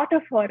was a part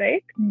of her,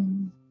 right?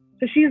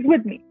 So she's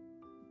with me.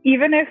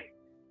 Even if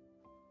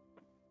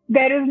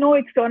there is no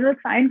external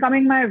sign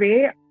coming my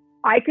way,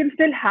 I can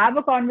still have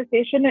a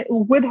conversation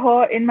with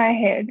her in my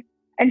head,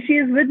 and she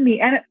is with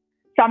me. And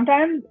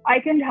sometimes I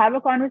can have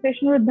a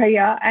conversation with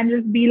Bhaiya and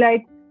just be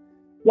like,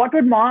 what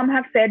would mom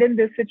have said in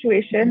this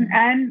situation?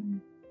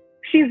 And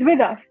she's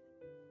with us.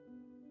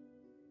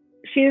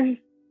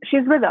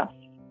 She's with us.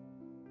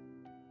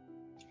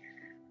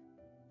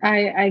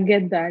 I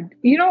get that.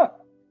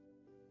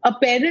 A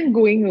parent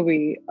going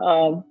away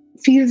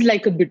feels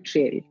like a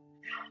betrayal.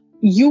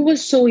 You were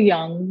so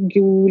young,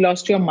 you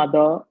lost your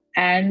mother,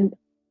 and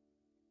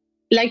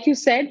like you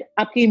said,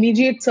 aapke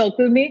immediate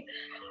circle mein,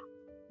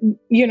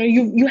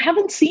 you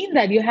haven't seen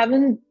that. You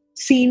haven't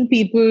seen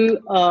people,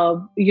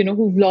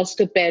 who've lost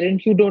a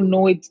parent. You don't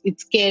know. It's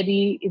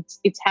scary.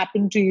 It's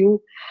happened to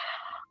you.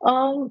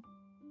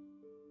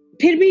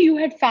 Phir bhi you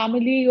had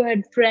family, you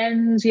had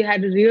friends, you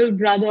had a real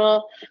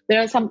brother.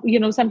 There are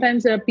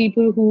sometimes there are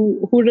people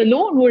who are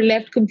alone, who are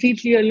left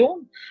completely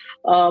alone.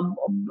 I'm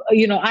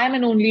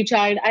an only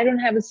child. I don't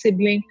have a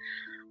sibling.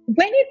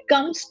 When it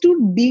comes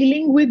to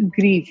dealing with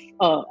grief,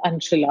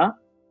 Anshula,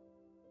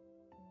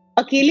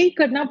 अकेले ही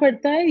करना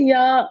पड़ता है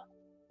या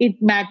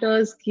it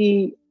matters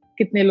कि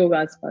कितने लोग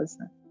आसपास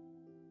हैं?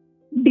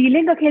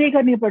 डीलिंग अकेले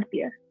करनी पड़ती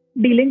है.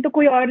 डीलिंग तो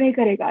कोई और नहीं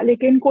करेगा,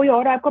 लेकिन कोई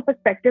और आपका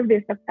पर्सपेक्टिव दे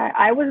सकता है.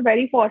 I was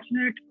very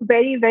fortunate,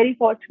 very very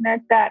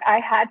fortunate that I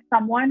had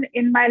someone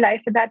in my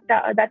life at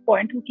that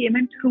point who came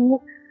in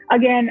through,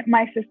 again,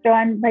 my sister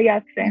and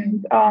Bhaiya's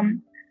friends,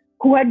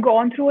 who had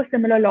gone through a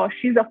similar loss.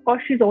 She's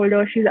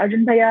older. She's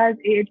Arjun Bhaiya's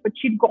age, but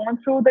she'd gone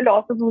through the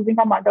loss of losing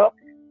her mother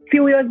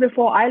few years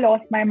before I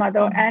lost my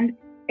mother. And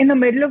in the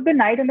middle of the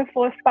night, in the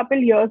first couple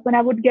years, when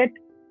I would get,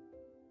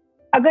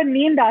 agar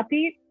neend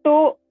aati,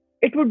 to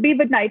it would be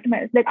with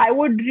nightmares. Like I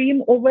would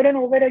dream over and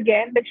over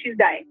again that she's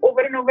dying, over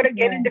and over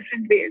again in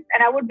different ways.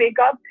 And I would wake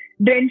up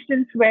drenched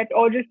in sweat,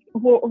 or just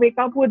wake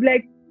up with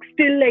like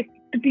still like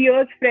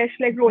tears fresh,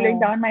 like rolling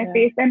down my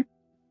face. And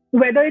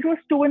whether it was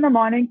 2 in the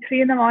morning,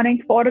 3 in the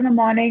morning, 4 in the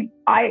morning,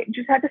 I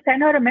just had to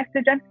send her a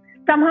message. And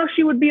somehow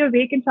she would be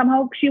awake and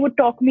somehow she would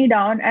talk me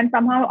down and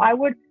somehow I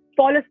would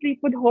fall asleep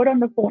with her on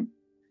the phone.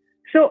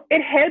 So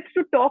it helps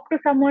to talk to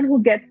someone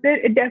who gets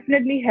it. It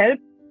definitely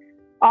helps.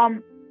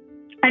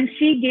 And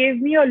she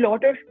gave me a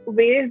lot of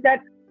ways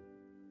that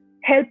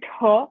helped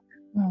her.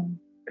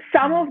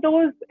 Some of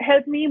those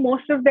helped me.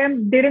 Most of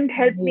them didn't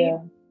help me.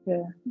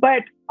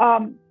 But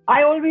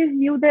I always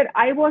knew that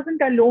I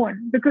wasn't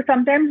alone, because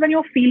sometimes when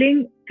you're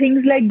feeling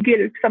things like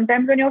guilt,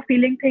 sometimes when you're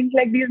feeling things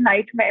like these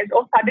nightmares,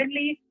 or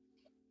suddenly,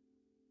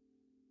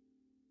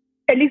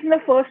 at least in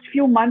the first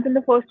few months, in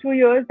the first few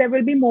years, there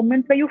will be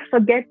moments where you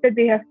forget that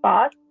they have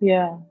passed.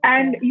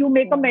 And you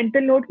make a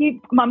mental note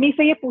ki mummy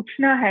se ye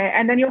puchna hai,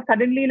 and then you're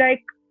suddenly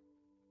like,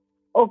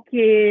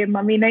 okay,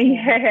 mummy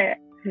nahi hai.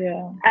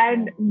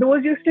 And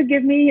those used to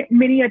give me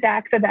mini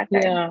attacks at that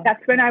time.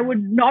 That's when I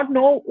would not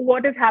know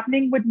what is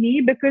happening with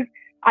me, because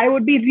I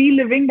would be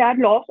reliving that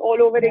loss all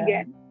over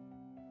again.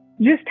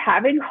 Just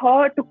having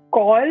her to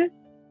call,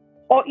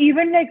 or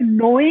even like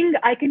knowing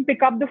I can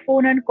pick up the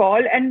phone and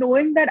call, and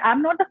knowing that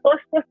I'm not the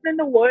first person in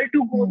the world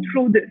to go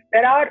through this.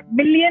 There are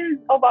millions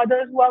of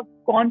others who have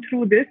gone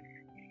through this,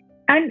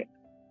 and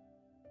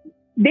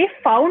they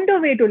found a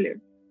way to live.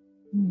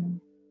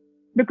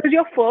 Because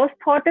your first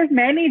thought is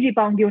मैं नहीं जी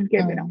पाऊंगी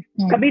उनके बिना,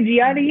 कभी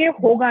जिया नहीं है,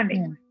 होगा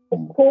नहीं,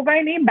 होगा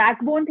ही नहीं.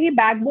 बैकबोन थी,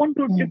 बैकबोन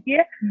टूट चुकी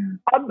है,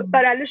 अब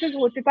पैरालिसिस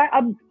हो चुका है,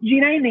 अब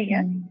जीना ही नहीं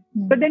है.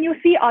 But then you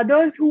see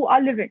others who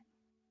are living,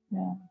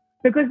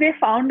 because they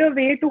found a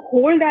way to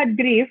hold that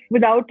grief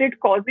without it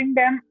causing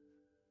them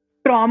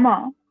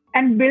trauma,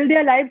 and build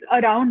their lives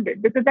around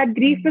it, because that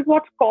grief is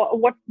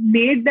what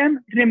made them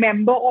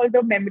remember all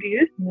the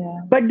memories.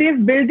 But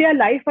they've built their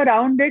life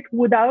around it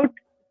without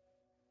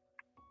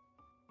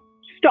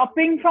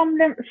stopping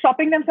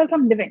themselves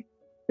from living.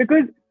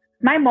 Because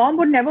my mom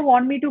would never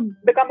want me to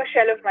become a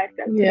shell of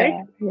myself,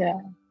 right?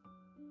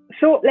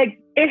 So like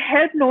it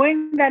helped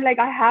knowing that like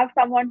I have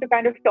someone to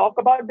kind of talk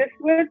about this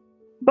with.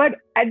 But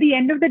at the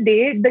end of the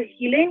day, the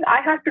healing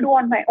I have to do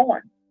on my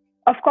own.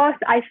 Of course,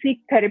 I seek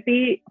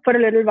therapy for a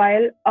little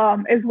while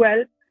as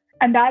well,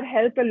 and that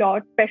helped a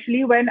lot,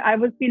 especially when I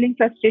was feeling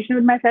frustration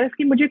with myself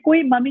कि मुझे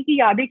कोई mummy की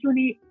यादें क्यों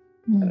नहीं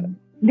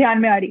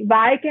ध्यान में आ रही?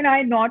 Why can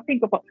I not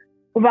think of her?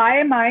 Why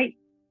am I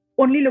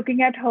only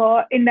looking at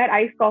her in that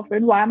ice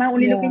coffin? Why am I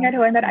only looking at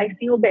her in that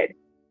ICU bed?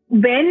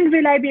 When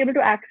will I be able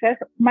to access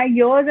my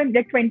years and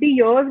like 20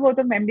 years worth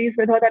of memories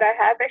with her that I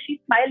have, where she's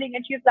smiling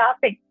and she's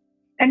laughing,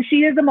 and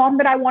she is the mom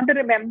that I want to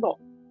remember?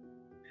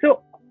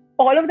 So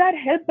all of that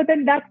helps, but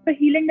then that's the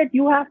healing that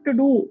you have to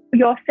do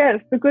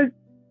yourself, because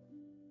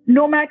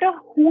no matter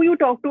who you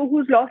talk to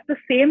who's lost the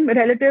same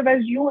relative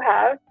as you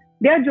have,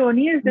 their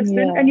journey is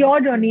different and your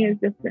journey is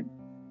different.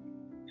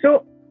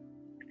 So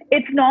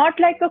it's not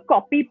like a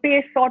copy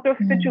paste sort of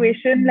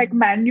situation, like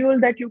manual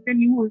that you can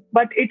use,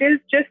 but it is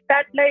just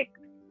that like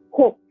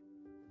hope.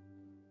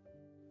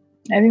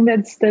 I think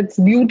that's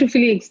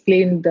beautifully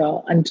explained,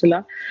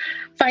 Anshula.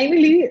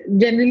 Finally,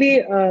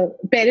 generally,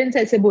 parents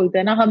ऐसे बोलते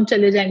हैं ना, हम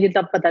चले जाएंगे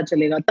तब पता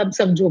चलेगा, तब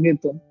समझोगे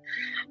तुम.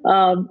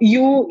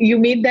 You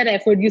made that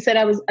effort. You said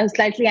I was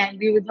slightly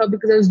angry with her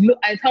because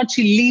I thought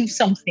she leaves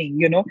something.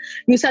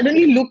 You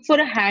suddenly look for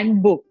a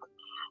handbook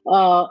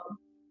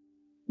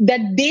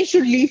that they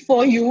should leave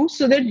for you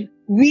so that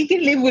we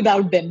can live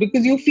without them,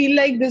 because you feel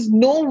like there's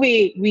no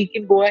way we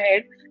can go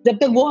ahead जब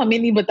तक वो हमें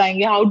नहीं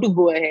बताएंगे how to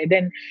go ahead,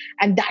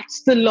 and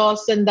that's the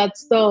loss, and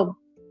that's the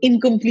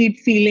incomplete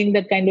feeling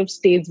that kind of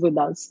stays with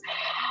us.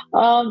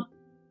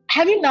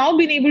 Have you now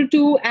been able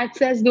to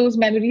access those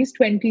memories,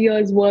 20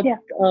 years worth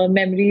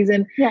memories,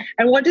 and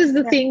what is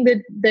the thing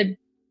that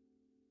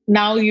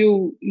now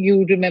you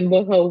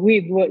remember her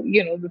with? What,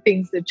 the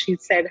things that she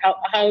said,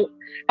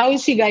 how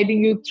is she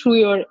guiding you through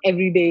your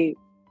everyday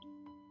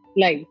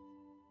life?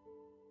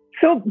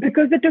 So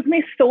because it took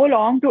me so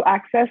long to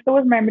access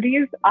those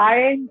memories,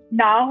 I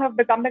now have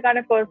become the kind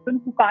of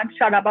person who can't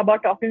shut up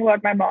about talking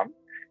about my mom.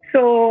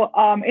 So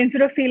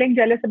instead of feeling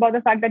jealous about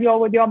the fact that you're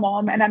with your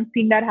mom and I'm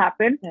seeing that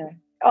happen,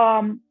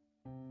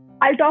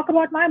 I'll talk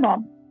about my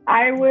mom.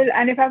 I will,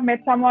 and if I've met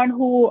someone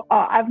who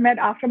I've met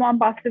after mom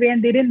passed away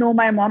and they didn't know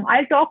my mom,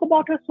 I'll talk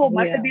about her so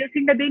much that they'll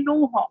think that they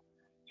know her.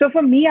 So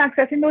for me,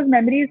 accessing those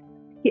memories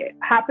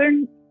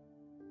happened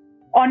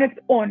on its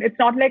own. It's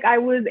not like I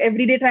was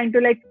every day trying to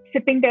like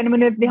sitting 10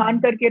 minutes,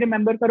 dhyan karke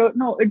remember karo.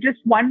 No, it just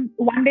one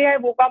day I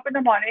woke up in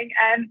the morning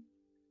and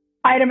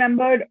I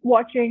remembered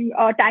watching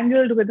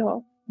Tangled with her.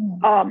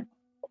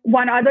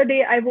 One other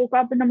day I woke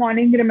up in the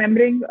morning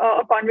remembering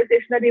a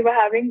conversation that we were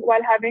having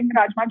while having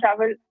Rajma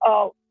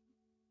Chawal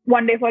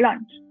one day for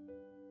lunch.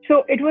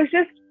 So it was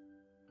just,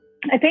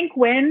 I think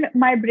when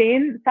my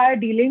brain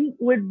started dealing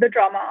with the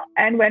trauma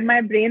and when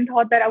my brain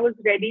thought that I was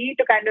ready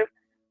to kind of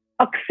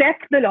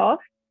accept the loss,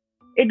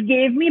 it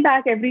gave me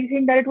back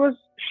everything that it was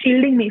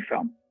shielding me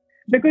from.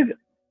 Because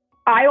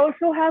I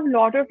also have a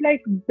lot of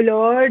like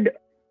blurred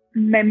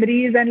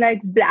memories and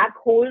like black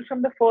holes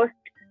from the first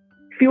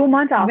few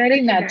months after.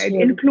 Very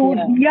natural.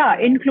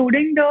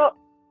 Including the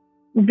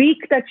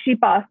week that she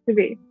passed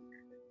away.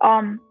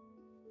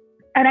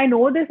 And I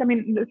know this, I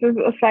mean, this is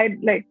a side,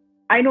 like,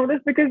 I know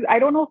this because I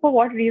don't know for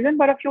what reason,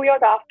 but a few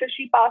years after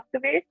she passed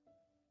away,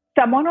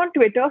 someone on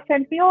Twitter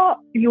sent me a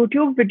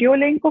YouTube video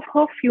link of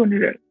her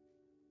funeral,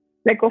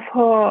 like of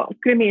her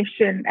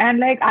cremation. And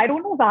like, I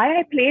don't know why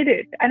I played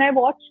it and I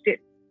watched it.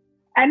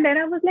 And then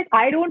I was like,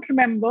 I don't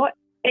remember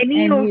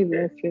any of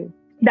this.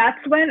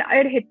 That's when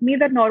it hit me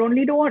that not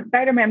only don't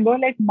I remember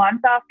like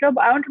months after,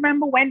 but I don't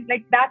remember when,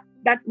 like that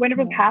when it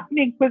was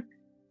happening, because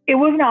it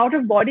was an out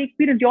of body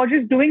experience. You're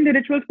just doing the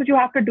rituals because you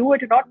have to do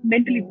it. You're not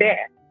mentally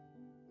there.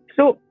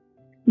 So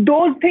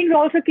those things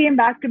also came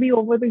back to me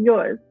over the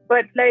years.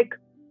 But like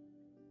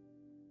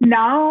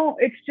now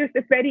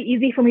it's very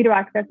easy for me to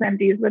access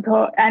memories with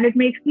her. And it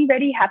makes me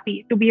very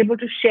happy to be able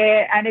to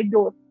share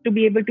anecdotes, to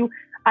be able to,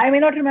 I may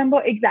not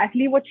remember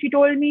exactly what she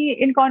told me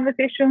in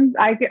conversations.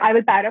 I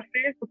will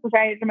paraphrase because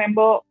I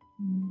remember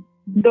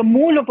the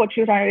mood of what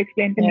she was trying to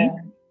explain to me.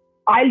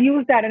 I'll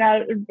use that,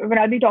 and when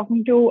I'll be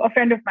talking to a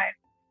friend of mine,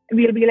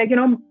 we'll be like, you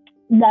know,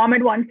 mom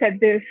had once said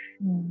this.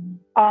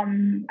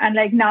 And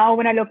like now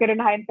when I look at it in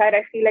hindsight,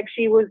 I feel like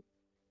she was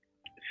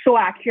so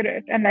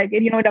accurate, and like,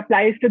 you know, it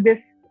applies to this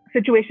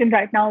situation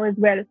right now as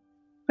well.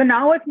 So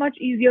now it's much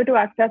easier to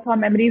access our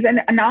memories.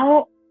 And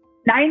now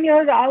 9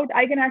 years out,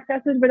 I can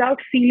access it without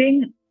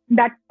feeling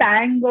that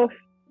pang of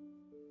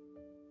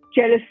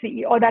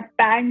jealousy or that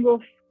pang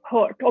of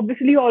hurt.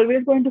 Obviously, you're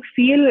always going to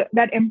feel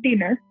that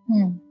emptiness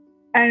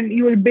and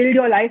you will build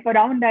your life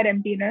around that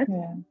emptiness.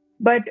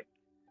 But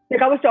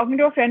like I was talking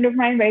to a friend of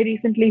mine very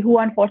recently who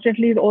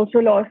unfortunately has also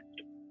lost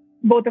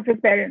both of his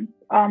parents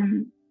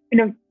in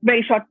a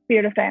very short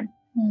period of time.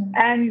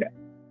 And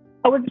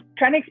I was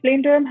trying to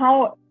explain to him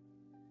how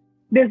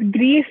this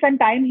grief and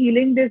time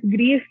healing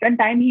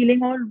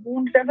on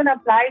wounds doesn't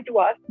apply to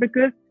us,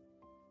 because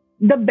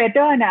the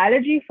better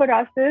analogy for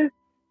us is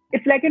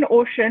it's like an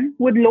ocean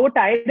with low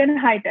tide and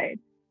high tide.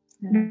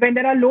 When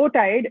there are low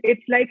tide,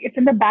 it's like it's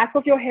in the back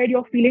of your head,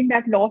 you're feeling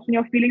that loss and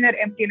you're feeling that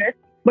emptiness,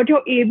 but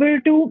you're able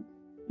to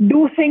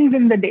do things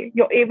in the day.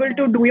 You're able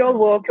to do your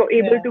work, you're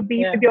able to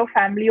be with your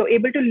family, you're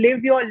able to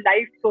live your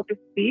life, so to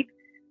speak.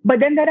 But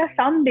then there are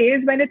some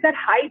days when it's at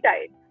high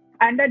tide,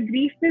 and that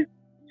grief is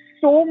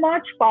so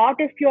much part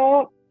of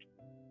your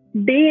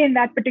day in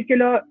that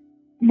particular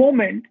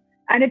moment.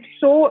 And it's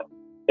so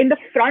in the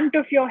front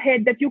of your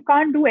head that you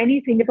can't do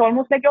anything. It's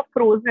almost like you're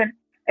frozen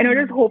and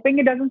you're just hoping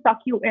it doesn't suck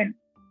you in.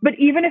 But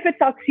even if it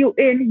sucks you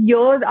in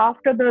years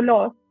after the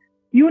loss,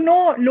 you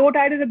know low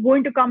tide is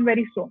going to come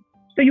very soon.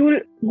 So you will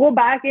go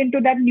back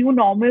into that new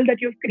normal that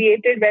you've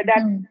created, where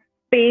that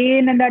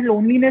pain and that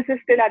loneliness is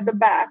still at the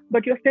back,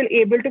 but you're still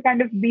able to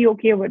kind of be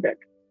okay with it.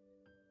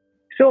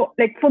 So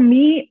like for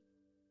me,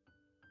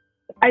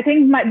 I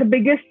think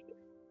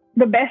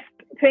the best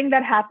thing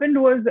that happened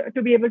was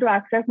to be able to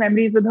access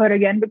memories with her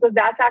again, because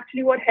that's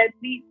actually what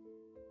helped me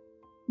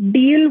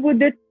deal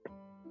with it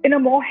in a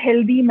more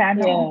healthy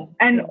manner.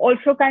 And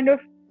also kind of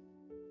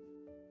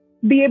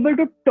be able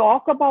to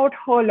talk about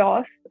her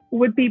loss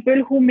with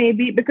people who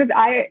maybe, because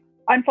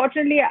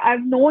unfortunately,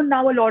 I've known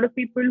now a lot of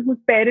people whose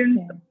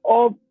parents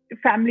or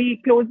family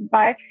close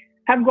by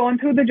have gone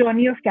through the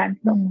journey of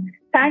cancer.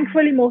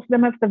 Thankfully, most of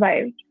them have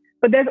survived.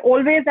 But there's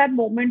always that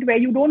moment where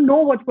you don't know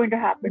what's going to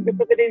happen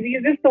because the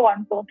disease is so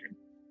uncertain.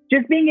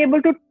 Just being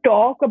able to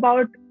talk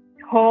about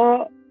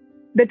her,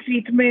 the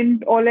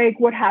treatment, or like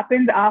what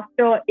happens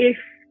after if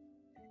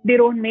they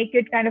don't make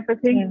it, kind of a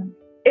thing.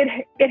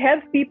 It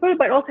helps people,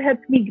 but also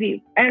helps me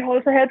grieve. And it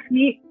also helps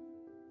me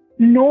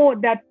know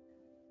that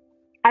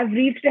I've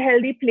reached a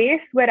healthy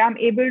place where I'm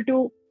able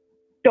to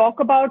talk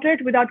about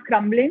it without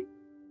crumbling.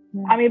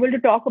 I'm able to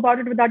talk about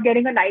it without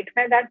getting a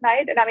nightmare that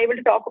night. And I'm able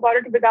to talk about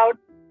it without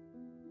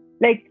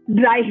like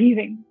dry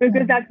heaving,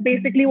 because that's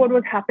basically what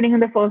was happening in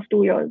the first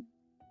 2 years.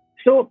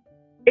 So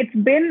it's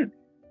been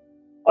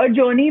a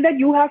journey that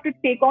you have to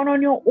take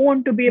on your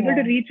own to be able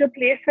to reach a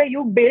place where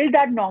you build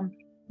that norm.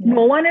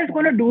 No one is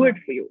going to do it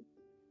for you.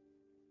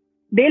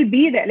 They'll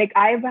be there. Like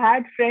I've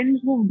had friends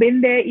who've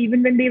been there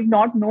even when they've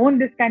not known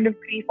this kind of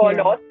grief or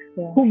loss,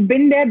 who've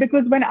been there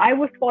because when I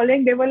was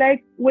falling, they were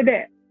like, we're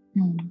there.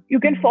 You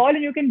can fall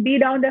and you can be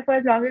down there for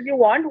as long as you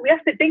want. We are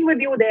sitting with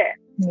you there.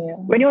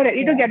 When you're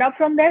ready to get up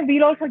from there,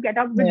 we'll also get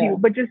up with you,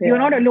 but just you're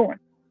not alone.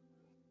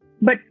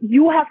 But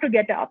you have to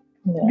get up.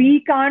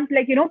 We can't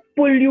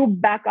pull you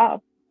back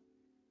up.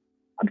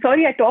 I'm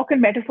sorry, I talk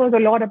in metaphors a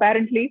lot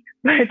apparently,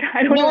 but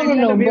I don't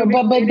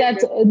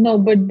know.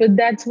 But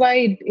that's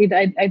why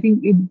I think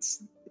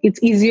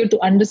it's easier to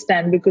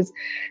understand, because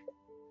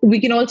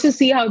we can also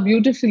see how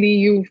beautifully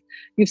you've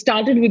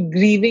started with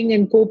grieving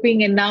and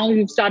coping, and now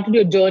you've started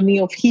your journey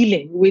of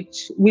healing,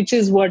 which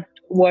is what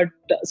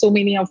so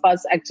many of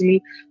us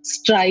actually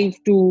strive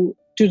to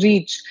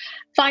reach.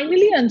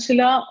 Finally,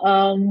 Anshula,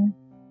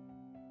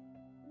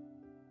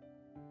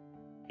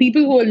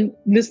 people who are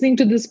listening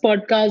to this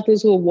podcast,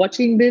 those who are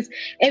watching this,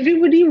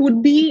 everybody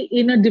would be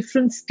in a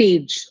different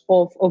stage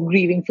of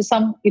grieving. For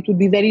some, it would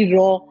be very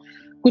raw.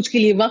 Kuch ke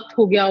liye waqt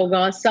ho gaya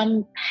hoga.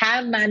 Some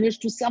have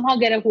managed to somehow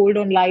get a hold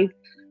on life.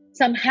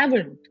 Some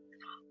haven't.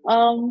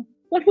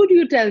 What would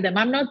you tell them?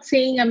 I'm not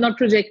saying, I'm not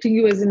projecting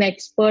you as an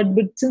expert,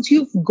 but since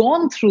you've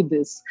gone through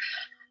this,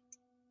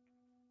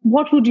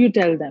 what would you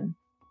tell them?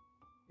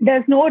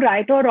 There's no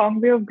right or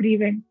wrong way of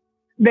grieving.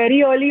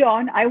 Very early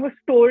on, I was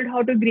told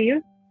how to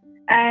grieve,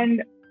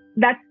 and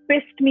that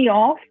pissed me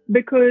off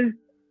because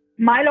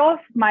my loss,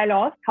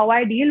 how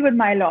I deal with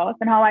my loss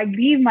and how I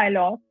grieve my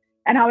loss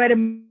and how I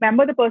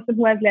remember the person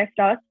who has left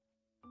us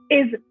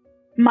is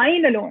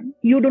mine alone.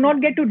 You do not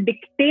get to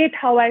dictate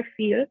how I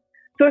feel.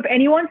 So if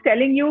anyone's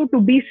telling you to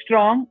be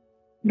strong,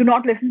 do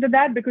not listen to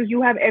that, because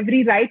you have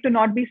every right to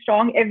not be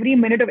strong every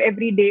minute of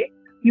every day.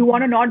 You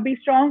want to not be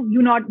strong,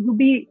 you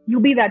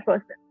be that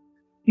person.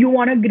 You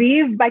want to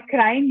grieve by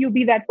crying, you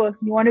be that person.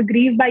 You want to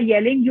grieve by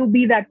yelling, you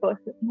be that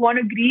person. You want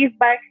to grieve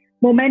by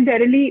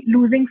momentarily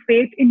losing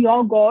faith in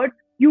your God,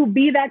 you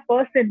be that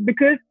person,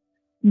 because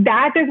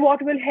that is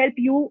what will help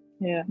you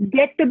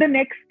get to the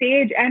next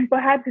stage and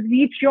perhaps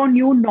reach your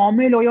new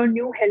normal or your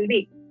new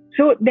healthy.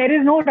 So there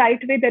is no right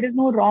way, there is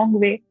no wrong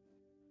way.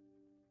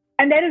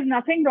 And there is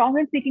nothing wrong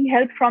in seeking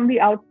help from the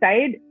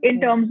outside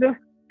in terms of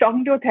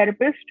talking to a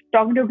therapist,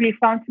 talking to a grief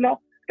counselor,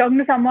 talking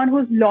to someone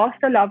who's lost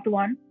a loved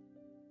one.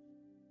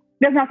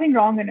 There's nothing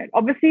wrong in it.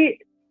 Obviously,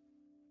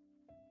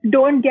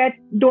 don't go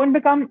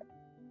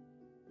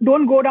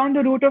down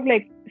the route of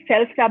like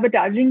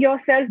self-sabotaging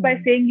yourself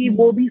by saying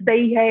wo bhi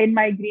sahi hai in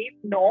my grief.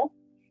 No.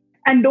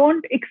 And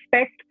don't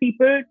expect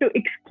people to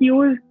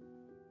excuse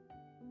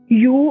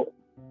you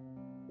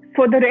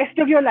for the rest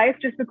of your life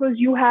just because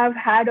you have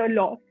had a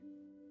loss.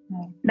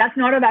 That's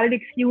not a valid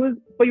excuse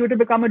for you to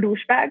become a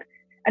douchebag.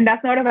 And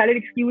that's not a valid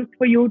excuse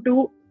for you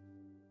to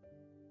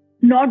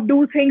not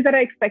do things that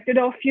are expected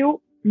of you,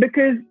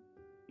 because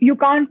you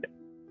can't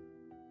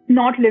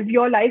not live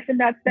your life in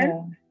that sense.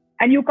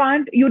 And you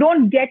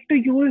don't get to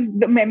use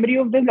the memory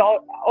of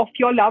of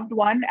your loved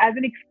one as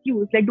an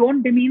excuse. Like,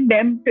 don't demean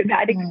them to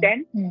that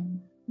extent.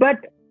 But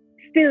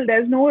still,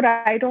 there's no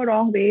right or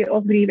wrong way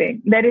of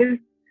grieving. There is,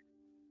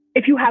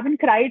 if you haven't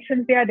cried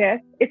since their death,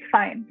 it's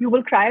fine. You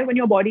will cry when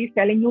your body is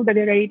telling you that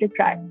you're ready to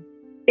cry.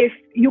 If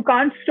you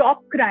can't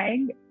stop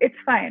crying, it's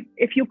fine.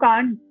 If you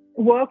can't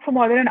work for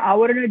more than an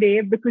hour in a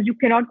day because you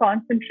cannot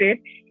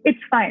concentrate, it's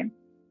fine.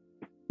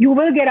 You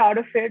will get out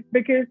of it,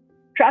 because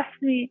trust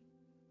me,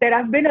 there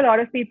have been a lot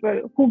of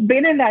people who've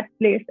been in that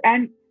place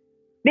and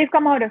they've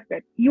come out of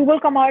it. You will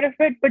come out of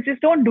it, but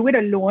just don't do it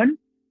alone,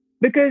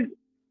 because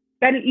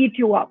that'll eat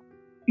you up.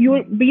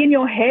 You'll be in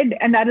your head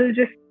and that'll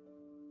just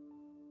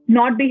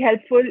not be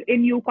helpful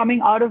in you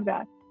coming out of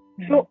that.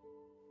 So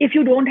if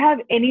you don't have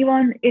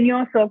anyone in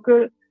your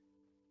circle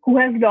who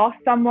has lost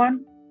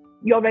someone,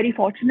 you're very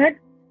fortunate.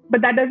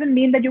 But that doesn't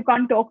mean that you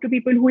can't talk to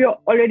people who you're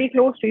already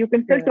close to. You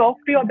can still talk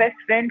to your best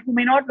friend who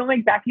may not know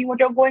exactly what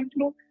you're going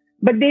through,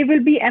 but they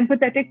will be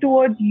empathetic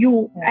towards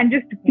you and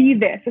just be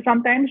there. So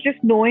sometimes just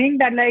knowing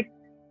that like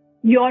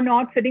you're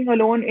not sitting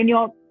alone in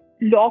your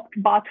locked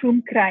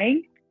bathroom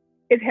crying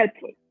is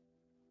helpful.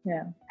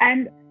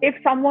 And if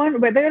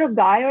someone, whether you're a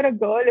guy or a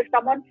girl, if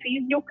someone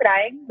sees you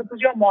crying because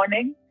you're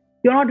mourning,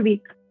 you're not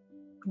weak.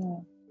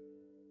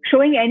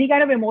 Showing any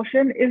kind of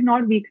emotion is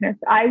not weakness.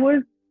 I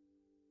was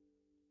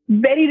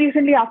very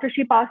recently, after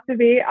she passed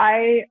away,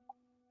 I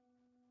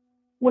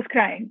was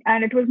crying,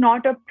 and it was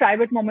not a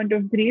private moment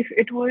of grief.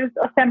 It was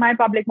a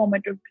semi-public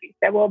moment of grief.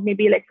 There were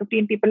maybe like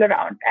 15 people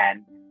around,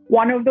 and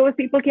one of those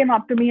people came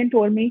up to me and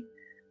told me,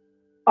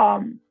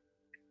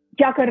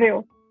 "Kya kar rahe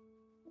ho?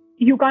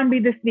 You can't be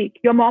this weak.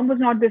 Your mom was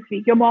not this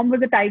weak. Your mom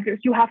was a tigress.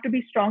 You have to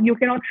be strong. You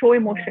cannot show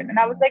emotion." And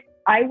I was like,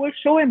 I will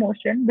show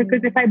emotion,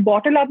 because if I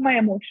bottle up my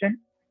emotion,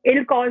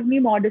 it'll cause me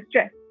more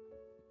distress.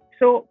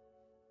 So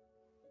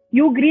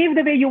you grieve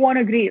the way you want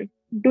to grieve.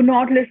 Do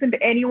not listen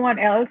to anyone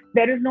else.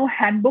 There is no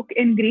handbook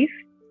in grief.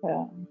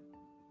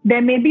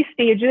 There may be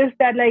stages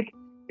that like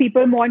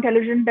people more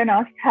intelligent than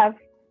us have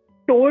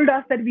told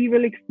us that we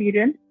will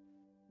experience.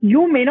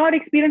 You may not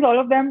experience all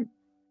of them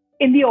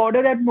in the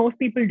order that most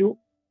people do.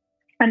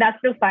 And that's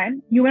still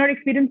fine. You may not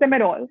experience them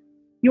at all.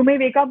 You may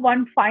wake up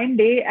one fine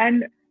day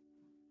and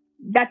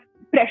that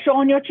pressure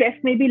on your chest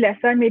may be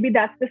lesser. And maybe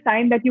that's the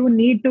sign that you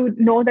need to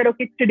know that,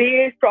 okay,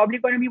 today is probably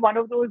going to be one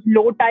of those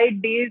low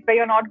tide days where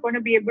you're not going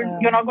to be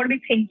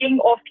thinking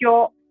of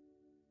your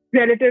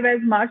relative as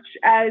much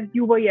as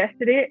you were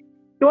yesterday.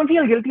 Don't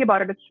feel guilty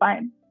about it. It's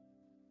fine.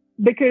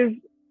 Because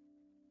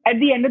at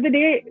the end of the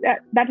day,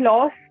 that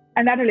loss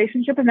and that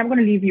relationship is never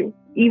going to leave you.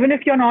 Even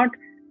if you're not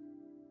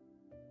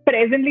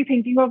presently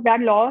thinking of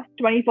that loss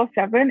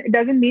 24/7, it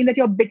doesn't mean that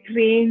you're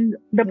betraying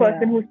the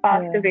person who's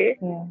passed away.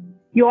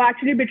 You're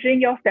actually betraying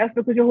yourself,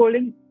 because you're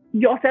holding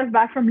yourself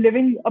back from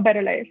living a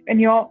better life.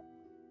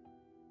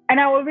 And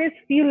I always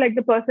feel like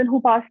the person who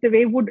passed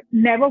away would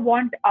never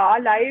want our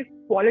life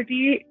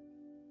quality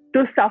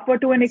to suffer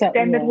to an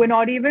extent that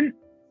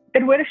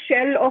we're a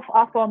shell of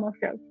our former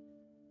self.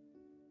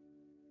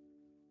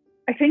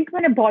 I think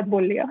मैंने बहुत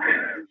बोल लिया.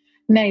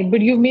 No,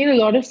 but you've made a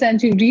lot of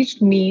sense. You've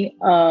reached me,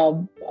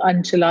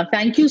 Anchala.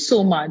 Thank you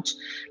so much.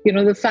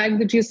 The fact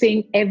that you're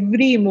saying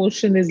every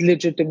emotion is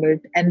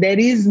legitimate and there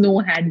is no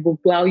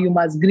handbook to how you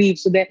must grieve.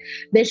 So there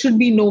should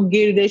be no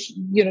guilt.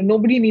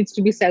 Nobody needs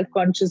to be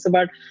self-conscious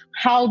about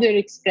how they're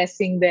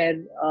expressing their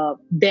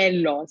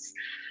loss.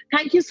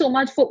 Thank you so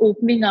much for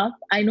opening up.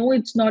 I know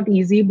it's not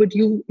easy, but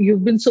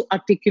you've been so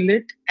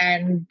articulate,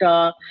 and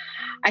I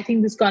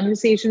think this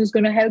conversation is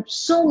going to help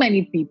so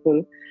many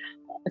people.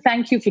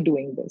 Thank you for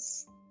doing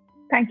this.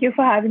 Thank you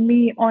for having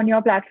me on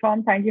your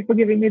platform. Thank you for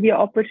giving me the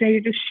opportunity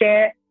to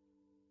share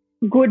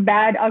good,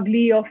 bad,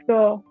 ugly of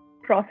the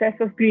process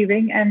of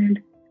grieving.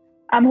 And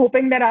I'm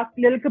hoping that our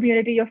little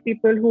community of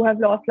people who have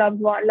lost loved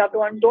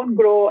ones don't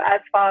grow as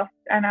fast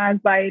and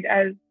as wide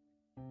as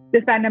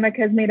this pandemic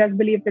has made us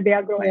believe that they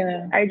are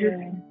growing.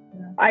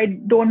 I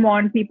don't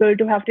want people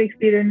to have to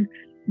experience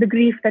the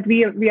grief that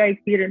we are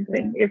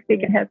experiencing if they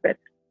can help it.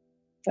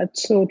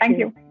 That's so true. Thank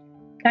you.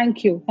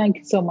 Thank you. Thank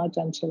you so much,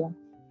 Anchala.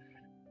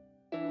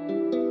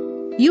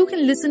 You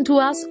can listen to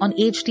us on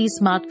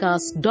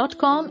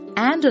htsmartcast.com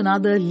and on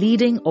other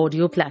leading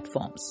audio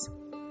platforms.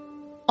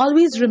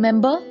 Always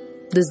remember,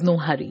 there's no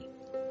hurry.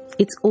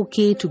 It's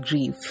okay to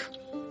grieve.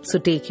 So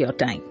take your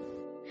time.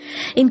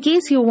 In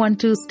case you want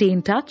to stay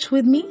in touch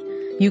with me,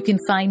 you can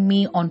find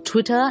me on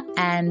Twitter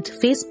and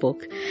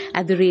Facebook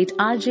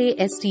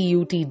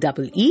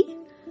 @RJSTUTEE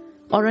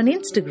or on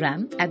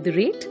Instagram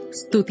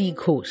 @Stuti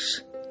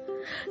Ghosh.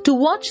 To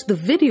watch the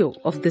video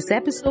of this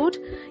episode,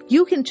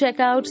 you can check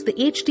out the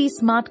HT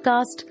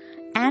Smartcast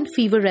and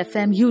Fever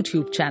FM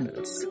YouTube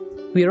channels.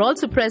 We are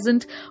also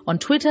present on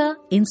Twitter,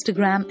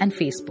 Instagram and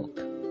Facebook.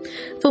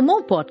 For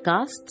more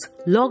podcasts,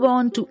 log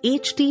on to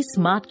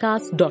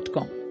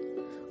htsmartcast.com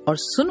और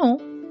सुनो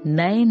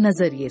नए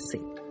नजरिए से।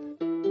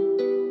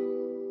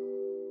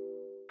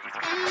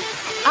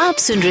 आप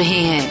सुन रहे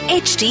हैं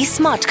HT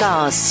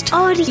Smartcast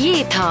और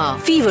ये था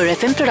Fever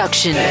FM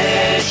production.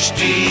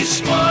 HT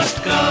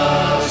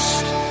Smartcast।